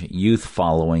large youth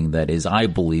following that is, I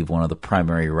believe, one of the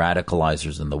primary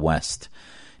radicalizers in the West.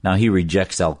 Now, he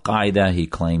rejects Al-Qaeda. He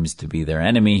claims to be their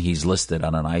enemy. He's listed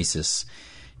on an ISIS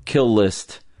kill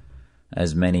list,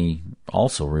 as many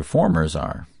also reformers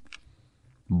are.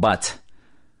 But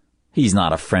he's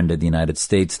not a friend of the United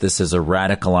States. This is a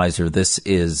radicalizer. This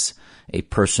is a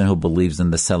person who believes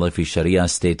in the Salafi Sharia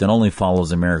state and only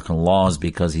follows American laws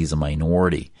because he's a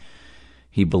minority.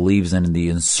 He believes in the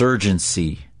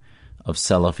insurgency of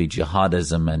Salafi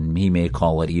jihadism, and he may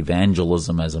call it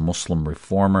evangelism as a Muslim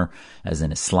reformer, as an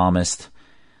Islamist.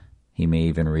 He may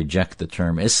even reject the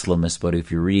term Islamist, but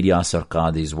if you read Yasser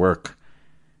Qadhi's work,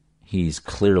 he's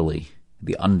clearly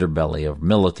the underbelly of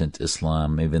militant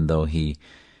Islam, even though he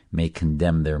may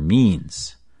condemn their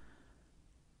means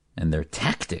and their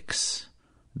tactics.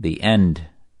 The end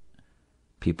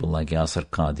people like Yasser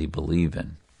Qadhi believe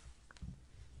in.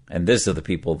 And these are the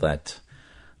people that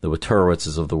the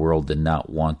Whitterowitzes of the world did not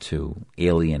want to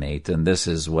alienate. And this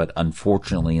is what,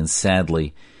 unfortunately and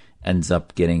sadly, ends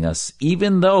up getting us,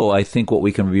 even though I think what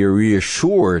we can be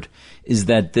reassured is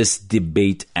that this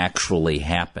debate actually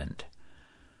happened.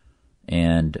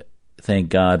 And thank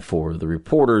God for the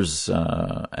reporters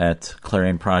at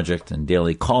Clarion Project and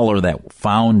Daily Caller that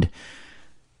found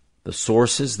the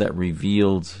sources that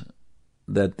revealed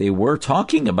that they were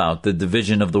talking about the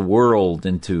division of the world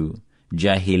into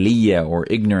Jahiliyyah, or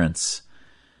ignorance,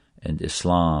 and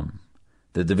Islam.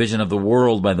 The division of the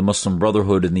world by the Muslim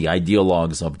Brotherhood and the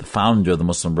ideologues of the founder of the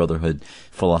Muslim Brotherhood,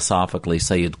 philosophically,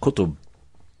 Sayyid Qutb,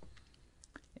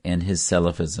 and his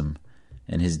Salafism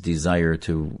and his desire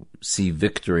to see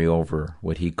victory over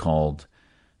what he called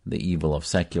the evil of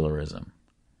secularism.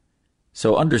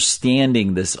 So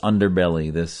understanding this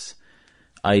underbelly, this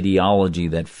ideology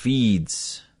that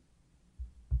feeds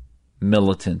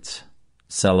militant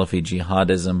Salafi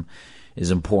jihadism,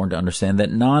 is important to understand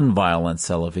that nonviolent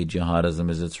Salafi jihadism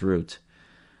is its root.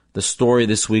 The story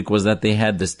this week was that they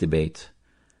had this debate.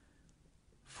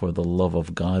 For the love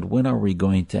of God, when are we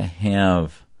going to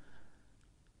have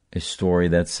a story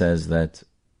that says that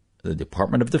the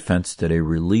Department of Defense today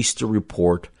released a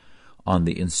report on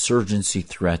the insurgency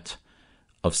threat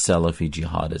of Salafi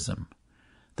jihadism?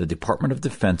 The Department of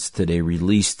Defense today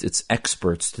released its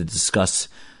experts to discuss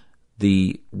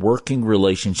the working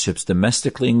relationships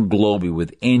domestically and globally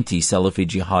with anti-Salafi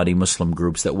jihadi Muslim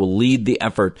groups that will lead the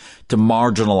effort to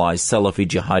marginalize Salafi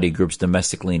jihadi groups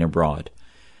domestically and abroad.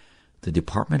 The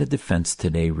Department of Defense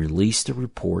today released a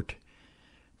report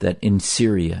that in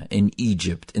Syria, in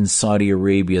Egypt, in Saudi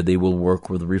Arabia, they will work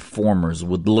with reformers,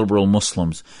 with liberal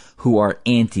Muslims who are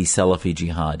anti-Salafi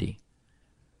jihadi.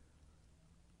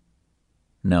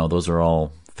 No, those are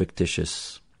all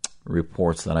fictitious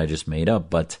reports that I just made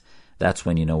up, but that's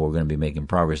when you know we're going to be making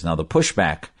progress. Now, the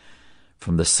pushback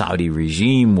from the Saudi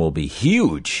regime will be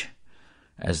huge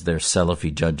as their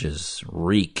Salafi judges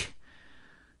reek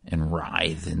and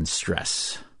writhe in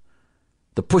stress.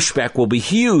 The pushback will be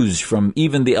huge from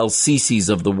even the El-Sisis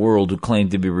of the world who claim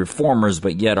to be reformers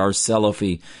but yet are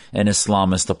Salafi and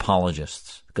Islamist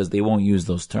apologists, because they won't use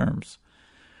those terms.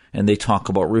 And they talk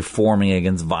about reforming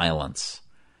against violence.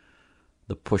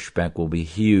 The pushback will be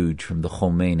huge from the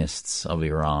Khomeinists of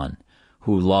Iran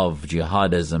who love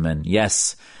jihadism. And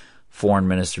yes, Foreign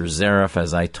Minister Zarif,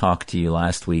 as I talked to you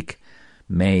last week,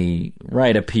 may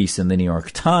write a piece in the New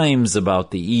York Times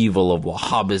about the evil of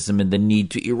Wahhabism and the need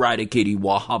to eradicate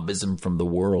Wahhabism from the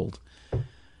world.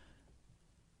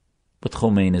 But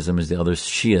Khomeinism is the other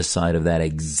Shia side of that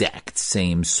exact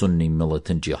same Sunni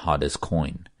militant jihadist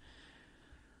coin.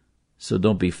 So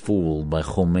don't be fooled by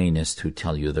Khomeinists who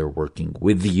tell you they're working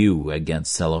with you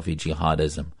against Salafi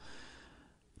jihadism.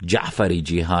 Ja'fari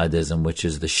jihadism, which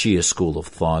is the Shia school of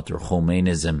thought, or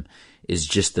Khomeinism, is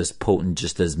just as potent,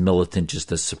 just as militant,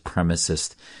 just as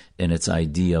supremacist in its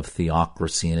idea of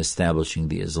theocracy and establishing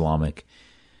the Islamic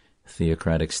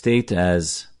theocratic state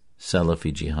as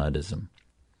Salafi jihadism.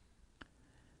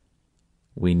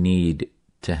 We need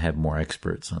to have more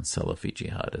experts on Salafi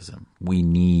jihadism. We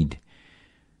need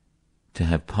to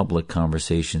have public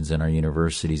conversations in our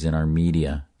universities, in our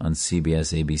media, on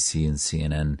CBS, ABC, and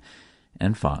CNN,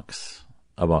 and Fox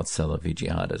about Salafi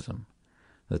jihadism.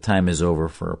 The time is over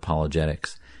for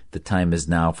apologetics. The time is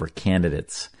now for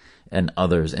candidates and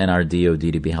others and our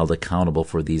DOD to be held accountable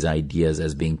for these ideas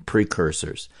as being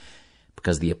precursors.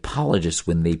 Because the apologists,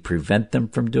 when they prevent them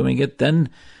from doing it, then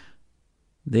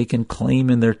they can claim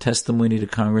in their testimony to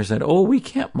Congress that, oh, we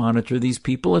can't monitor these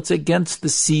people. It's against the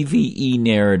CVE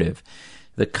narrative,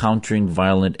 the countering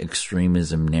violent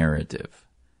extremism narrative.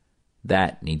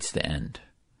 That needs to end.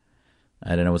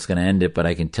 I don't know what's going to end it, but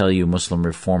I can tell you Muslim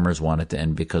reformers want it to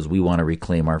end because we want to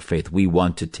reclaim our faith. We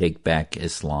want to take back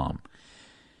Islam.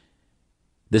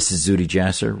 This is Zuhdi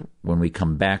Jasser. When we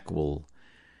come back, we'll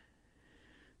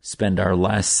spend our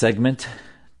last segment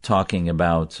talking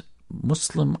about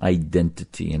Muslim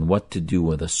identity and what to do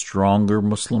with a stronger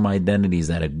Muslim identity. Is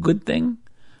that a good thing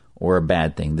or a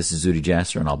bad thing? This is Zuhdi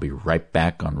Jasser, and I'll be right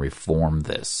back on Reform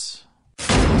This.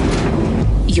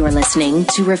 You're listening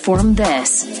to Reform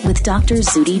This with Dr.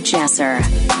 Zuhdi Jasser.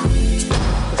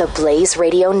 The Blaze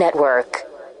Radio Network.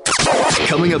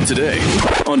 Coming up today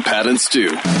on Pat and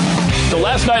Stu. So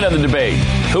last night on the debate,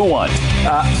 who won?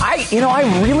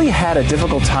 I really had a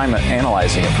difficult time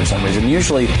analyzing it for some reason.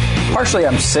 Usually, partially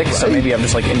I'm sick, so maybe I'm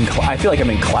just like I feel like I'm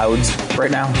in clouds right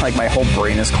now. Like my whole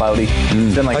brain is cloudy.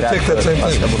 It's been like that for the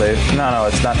last couple days. No,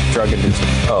 it's not drug induced.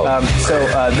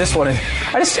 Oh. This one,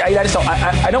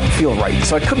 I don't feel right,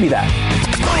 so it could be that.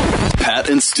 Pat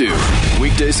and Stu,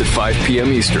 weekdays at 5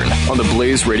 p.m. Eastern on the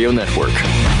Blaze Radio Network.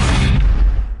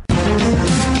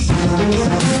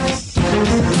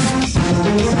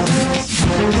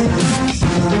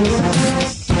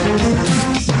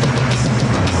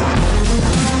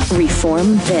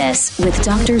 Reform This with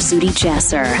Dr. Zuhdi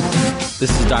Jasser.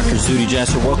 This is Dr. Zuhdi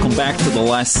Jasser. Welcome back to the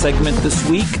last segment this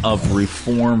week of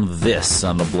Reform This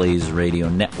on the Blaze Radio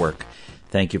Network.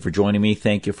 Thank you for joining me.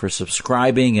 Thank you for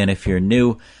subscribing. And if you're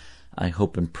new, I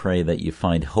hope and pray that you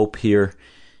find hope here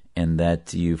and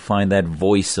that you find that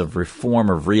voice of reform,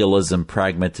 of realism,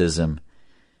 pragmatism,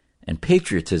 and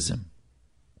patriotism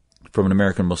from an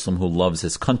American Muslim who loves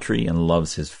his country and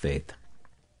loves his faith,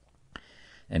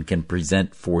 and can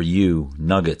present for you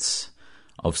nuggets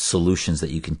of solutions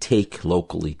that you can take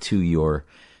locally to your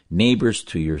neighbors,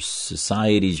 to your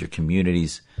societies, your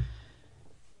communities,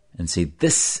 and say,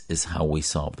 this is how we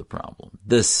solve the problem.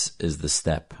 This is the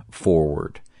step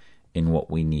forward in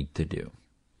what we need to do.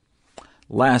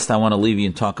 Last, I want to leave you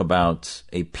and talk about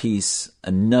a piece,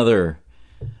 another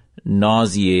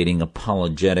nauseating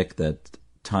apologetic that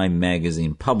Time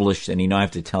magazine published. And I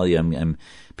have to tell you,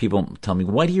 people tell me,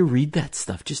 why do you read that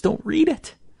stuff? Just don't read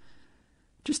it.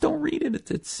 Just don't read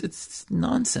it. It's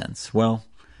nonsense. Well,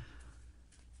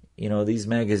 these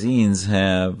magazines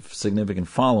have significant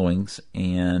followings,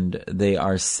 and they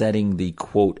are setting the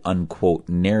quote-unquote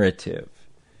narrative.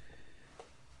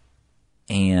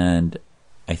 And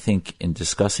I think in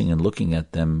discussing and looking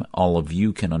at them, all of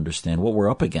you can understand what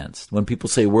we're up against. When people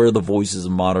say we're the voices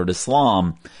of moderate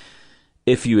Islam,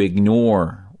 if you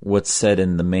ignore what's said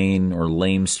in the main or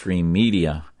lamestream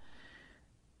media,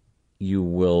 you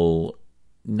will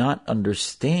not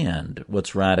understand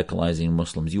what's radicalizing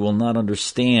Muslims. You will not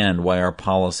understand why our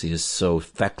policy is so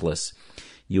feckless.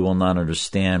 You will not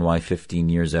understand why 15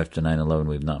 years after 9/11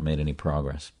 we've not made any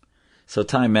progress. So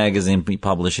Time Magazine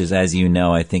publishes, as you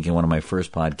know, I think in one of my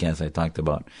first podcasts I talked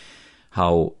about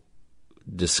how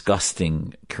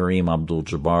disgusting Kareem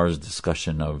Abdul-Jabbar's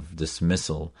discussion of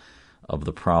dismissal of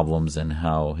the problems and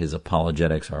how his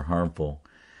apologetics are harmful.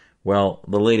 Well,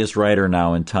 the latest writer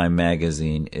now in Time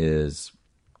Magazine is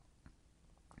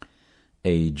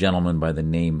a gentleman by the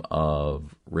name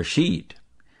of Rashid.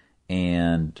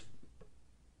 And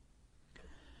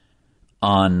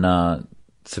on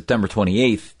September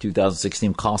 28th,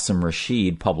 2016, Qasim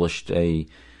Rashid published a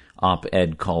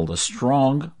op-ed called "A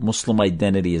Strong Muslim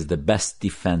Identity is the Best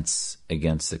Defense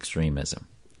Against Extremism."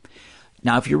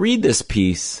 Now, if you read this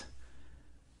piece,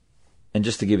 and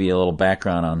just to give you a little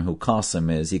background on who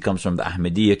Qasim is, he comes from the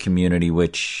Ahmadiyya community,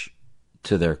 which,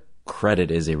 to their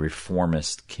credit, is a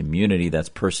reformist community that's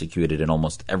persecuted in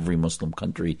almost every Muslim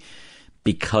country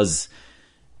because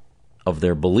of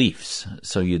their beliefs.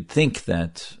 So you'd think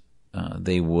that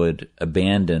they would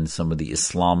abandon some of the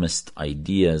Islamist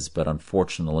ideas, but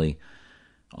unfortunately,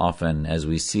 often, as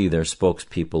we see, their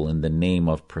spokespeople, in the name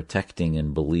of protecting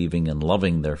and believing and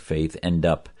loving their faith, end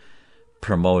up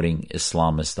promoting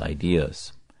Islamist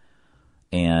ideas.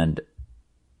 And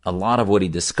a lot of what he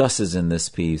discusses in this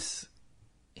piece,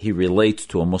 he relates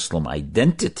to a Muslim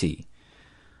identity.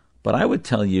 But I would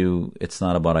tell you it's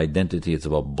not about identity, it's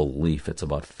about belief, it's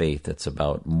about faith, it's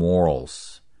about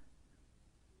morals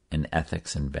and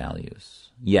ethics and values.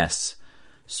 Yes,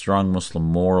 strong Muslim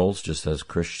morals, just as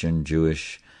Christian,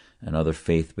 Jewish, and other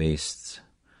faith-based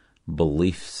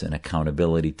beliefs and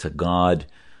accountability to God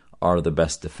are the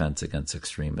best defense against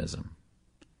extremism.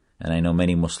 And I know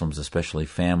many Muslims, especially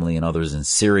family and others in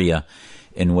Syria,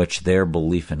 in which their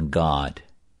belief in God,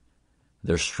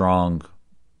 their strong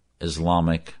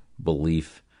Islamic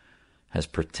belief, has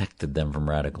protected them from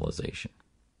radicalization.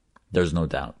 There's no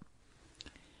doubt.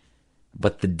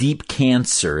 But the deep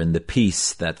cancer in the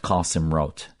piece that Qasim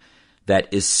wrote, that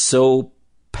is so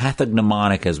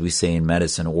pathognomonic, as we say in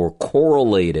medicine, or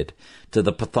correlated to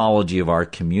the pathology of our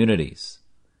communities,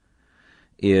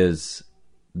 is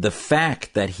the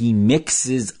fact that he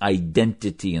mixes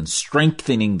identity and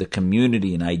strengthening the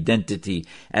community and identity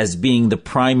as being the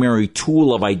primary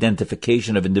tool of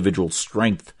identification of individual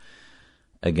strength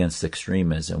against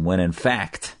extremism, when in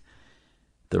fact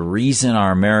the reason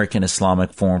our American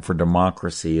Islamic Forum for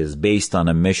Democracy is based on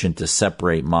a mission to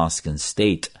separate mosque and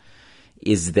state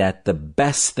is that the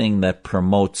best thing that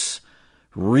promotes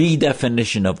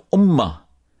redefinition of ummah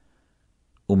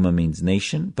means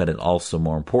nation, but it also,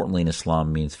 more importantly in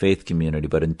Islam, means faith community.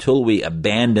 But until we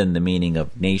abandon the meaning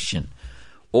of nation,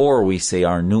 or we say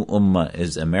our new ummah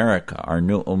is America, our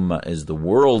new ummah is the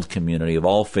world community of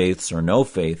all faiths or no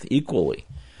faith equally,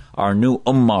 our new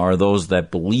ummah are those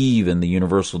that believe in the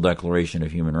Universal Declaration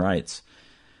of Human Rights.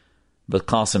 But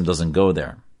Qasim doesn't go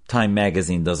there. Time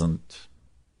Magazine doesn't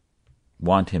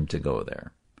want him to go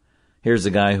there. Here's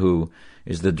a guy who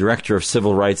is the Director of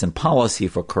Civil Rights and Policy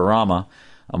for Karama,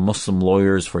 a Muslim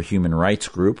Lawyers for Human Rights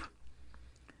group.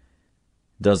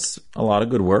 Does a lot of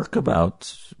good work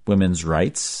about women's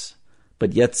rights,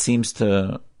 but yet seems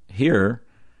to here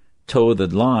toe the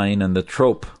line and the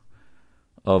trope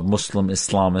of Muslim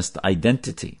Islamist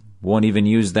identity. Won't even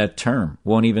use that term.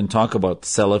 Won't even talk about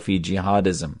Salafi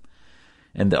jihadism.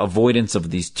 And the avoidance of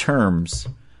these terms,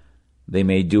 they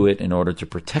may do it in order to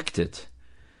protect it.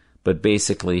 But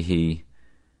basically he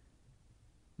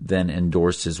then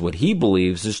endorses what he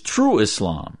believes is true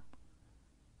Islam.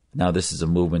 Now this is a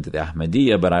movement to the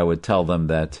Ahmadiyya, but I would tell them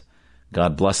that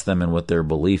God bless them in what their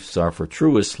beliefs are for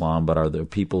true Islam, but are there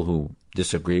people who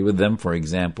disagree with them, for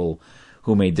example,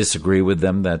 who may disagree with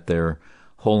them that their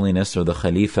holiness or the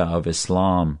Khalifa of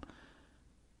Islam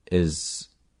is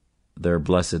their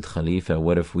blessed Khalifa?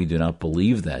 What if we do not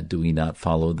believe that? Do we not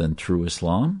follow then true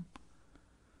Islam?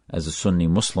 As a Sunni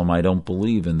Muslim, I don't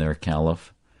believe in their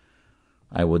Caliph.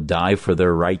 I would die for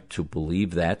their right to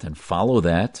believe that and follow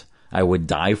that. I would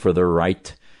die for their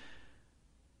right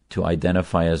to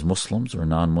identify as Muslims or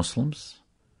non-Muslims,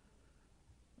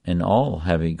 and all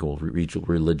have equal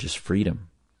religious freedom.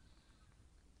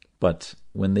 But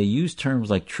when they use terms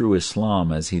like true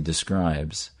Islam, as he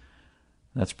describes,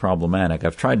 that's problematic.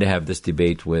 I've tried to have this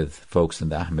debate with folks in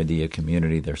the Ahmadiyya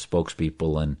community, their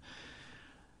spokespeople, and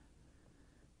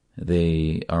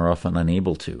they are often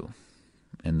unable to,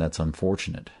 and that's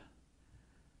unfortunate.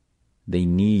 They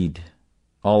need,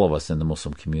 all of us in the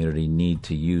Muslim community need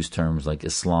to use terms like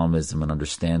Islamism and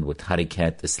understand what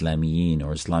Harikat Islamiyin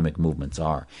or Islamic movements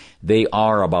are. They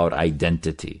are about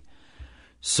identity.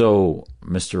 So,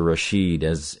 Mr. Rashid,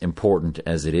 as important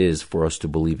as it is for us to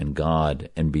believe in God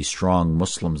and be strong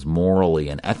Muslims morally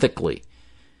and ethically,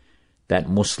 that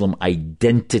Muslim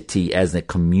identity as a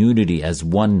community, as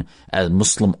a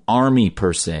Muslim army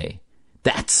per se,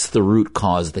 that's the root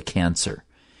cause of the cancer.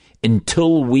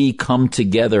 Until we come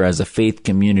together as a faith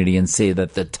community and say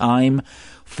that the time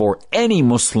for any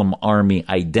Muslim army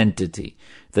identity,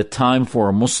 the time for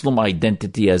a Muslim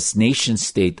identity as nation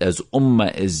state, as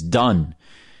ummah is done,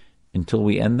 until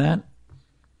we end that,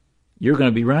 you're going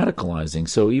to be radicalizing.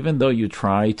 So even though you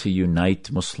try to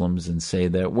unite Muslims and say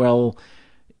that, well,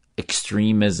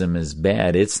 extremism is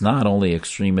bad, it's not only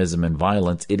extremism and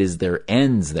violence, it is their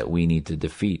ends that we need to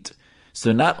defeat.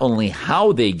 So not only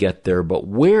how they get there, but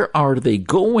where are they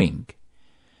going?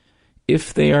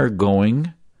 If they are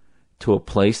going to a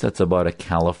place that's about a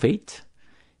caliphate,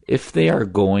 if they are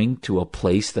going to a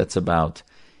place that's about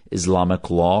Islamic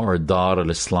law or Dar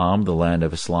al-Islam, the land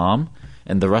of Islam,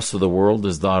 and the rest of the world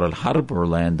is Dar al-Harb or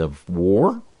land of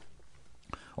war,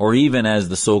 or even as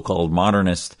the so-called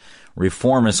modernist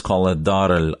reformists call it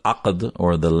Dar al-Aqd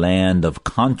or the land of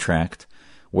contract,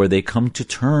 where they come to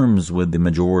terms with the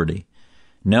majority.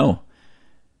 No.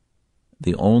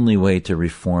 The only way to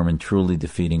reform and truly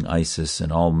defeating ISIS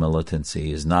and all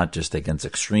militancy is not just against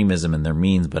extremism and their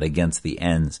means, but against the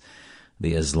ends,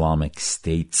 the Islamic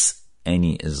states,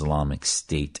 any Islamic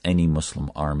state, any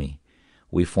Muslim army.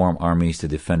 We form armies to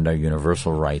defend our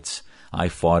universal rights. I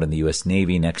fought in the U.S.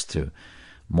 Navy next to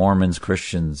Mormons,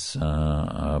 Christians,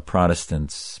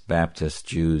 Protestants, Baptists,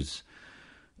 Jews,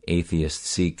 atheists,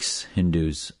 Sikhs,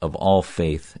 Hindus, of all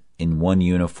faith, in one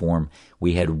uniform.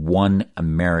 We had one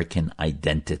American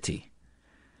identity.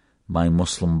 My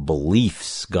Muslim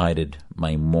beliefs guided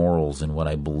my morals and what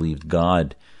I believed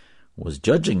God was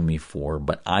judging me for,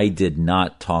 but I did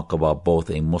not talk about both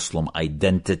a Muslim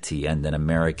identity and an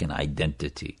American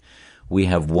identity. We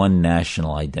have one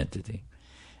national identity.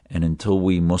 And until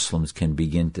we Muslims can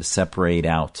begin to separate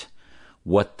out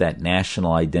what that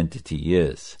national identity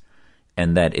is,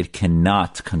 and that it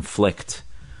cannot conflict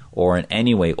or in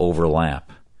any way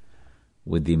overlap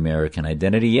with the American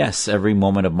identity. Yes, every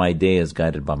moment of my day is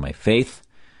guided by my faith.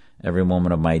 Every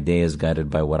moment of my day is guided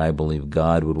by what I believe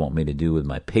God would want me to do with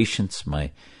my patients,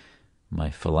 my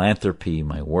philanthropy,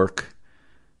 my work,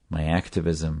 my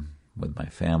activism with my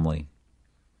family.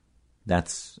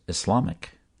 That's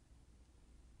Islamic.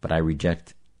 But I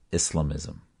reject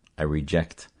Islamism. I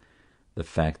reject the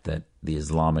fact that the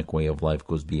Islamic way of life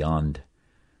goes beyond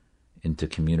into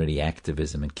community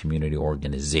activism and community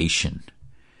organization.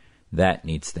 That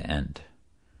needs to end.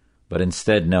 But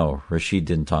instead, no, Rashid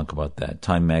didn't talk about that.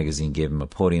 Time magazine gave him a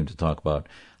podium to talk about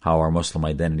how our Muslim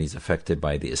identity is affected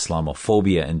by the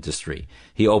Islamophobia industry.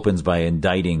 He opens by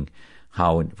indicting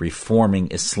how reforming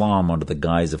Islam under the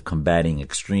guise of combating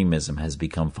extremism has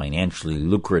become financially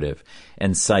lucrative,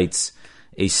 and cites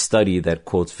a study that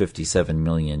quotes $57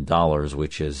 million,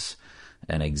 which is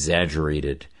an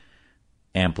exaggerated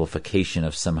amplification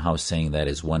of somehow saying that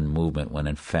is one movement, when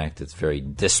in fact it's very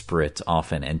disparate,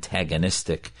 often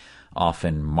antagonistic,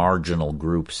 often marginal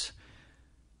groups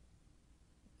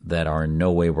that are in no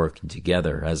way working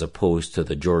together, as opposed to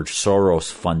the George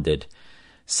Soros-funded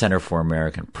Center for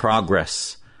American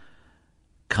Progress,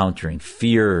 countering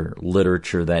fear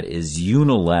literature that is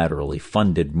unilaterally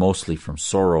funded, mostly from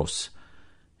Soros,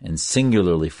 and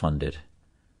singularly funded,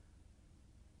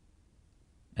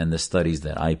 and the studies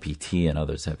that IPT and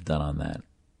others have done on that.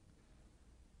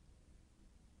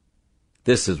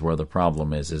 This is where the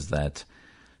problem is that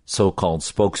so-called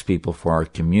spokespeople for our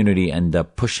community end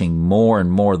up pushing more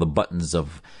and more the buttons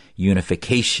of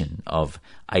unification, of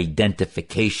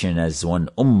identification as one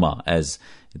ummah, as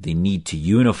the need to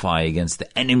unify against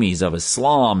the enemies of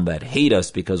Islam that hate us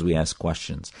because we ask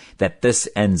questions, that this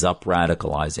ends up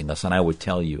radicalizing us. And I would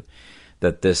tell you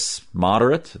that this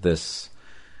moderate, this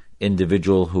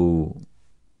individual who,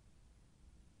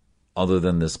 other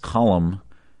than this column,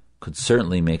 could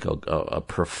certainly make a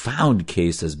profound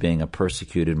case as being a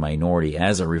persecuted minority,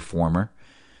 as a reformer,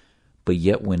 but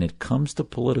yet when it comes to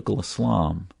political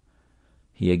Islam,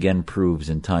 he again proves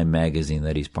in Time magazine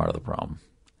that he's part of the problem.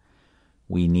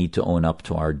 We need to own up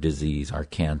to our disease, our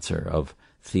cancer of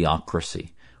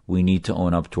theocracy. We need to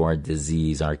own up to our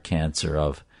disease, our cancer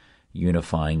of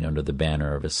unifying under the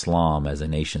banner of Islam as a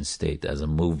nation state, as a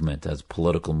movement, as a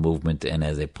political movement, and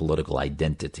as a political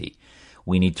identity.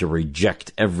 We need to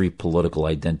reject every political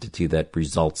identity that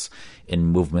results in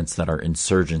movements that are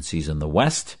insurgencies in the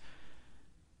West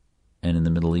and in the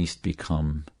Middle East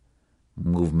become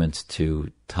movements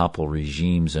to topple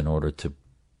regimes in order to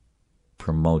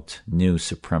promote new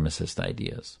supremacist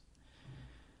ideas.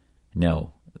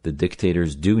 No, The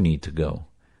dictators do need to go,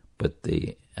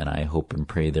 and I hope and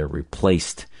pray they're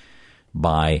replaced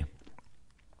by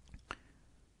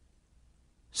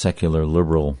secular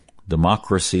liberal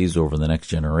democracies over the next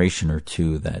generation or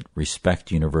two that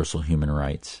respect universal human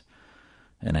rights.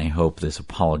 And I hope this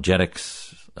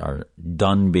apologetics are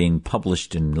done being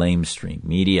published in mainstream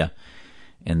media,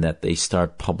 and that they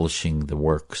start publishing the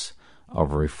works of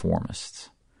reformists.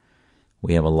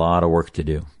 We have a lot of work to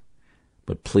do,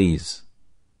 but please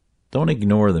don't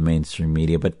ignore the mainstream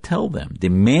media, but tell them,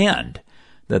 demand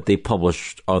that they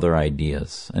publish other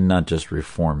ideas, and not just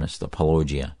reformist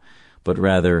apologia, but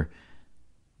rather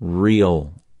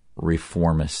real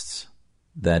reformists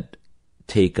that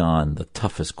take on the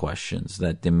toughest questions,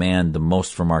 that demand the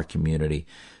most from our community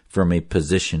from a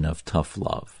position of tough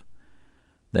love.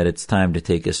 That it's time to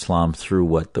take Islam through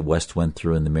what the West went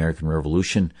through in the American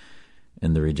Revolution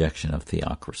and the rejection of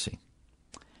theocracy.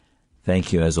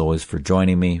 Thank you, as always, for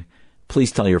joining me.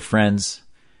 Please tell your friends,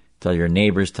 tell your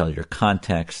neighbors, tell your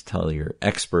contacts, tell your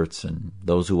experts and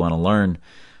those who want to learn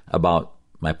about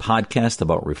my podcast,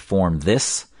 about Reform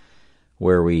This,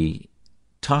 where we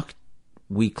talk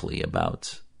weekly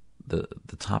about the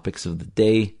topics of the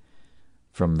day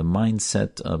from the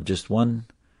mindset of just one,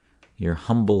 your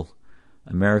humble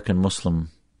American Muslim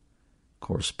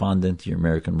correspondent, your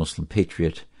American Muslim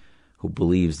patriot, who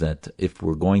believes that if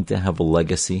we're going to have a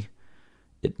legacy,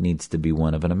 it needs to be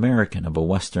one of an American, of a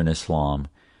Western Islam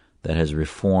that has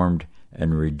reformed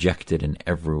and rejected in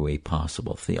every way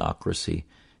possible theocracy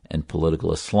and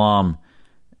political Islam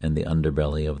and the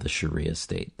underbelly of the Sharia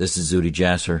state. This is Zuhdi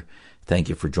Jasser. Thank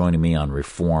you for joining me on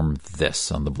Reform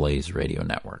This on the Blaze Radio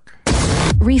Network.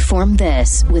 Reform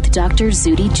This with Dr.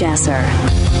 Zuhdi Jasser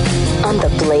on the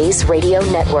Blaze Radio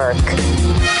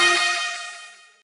Network.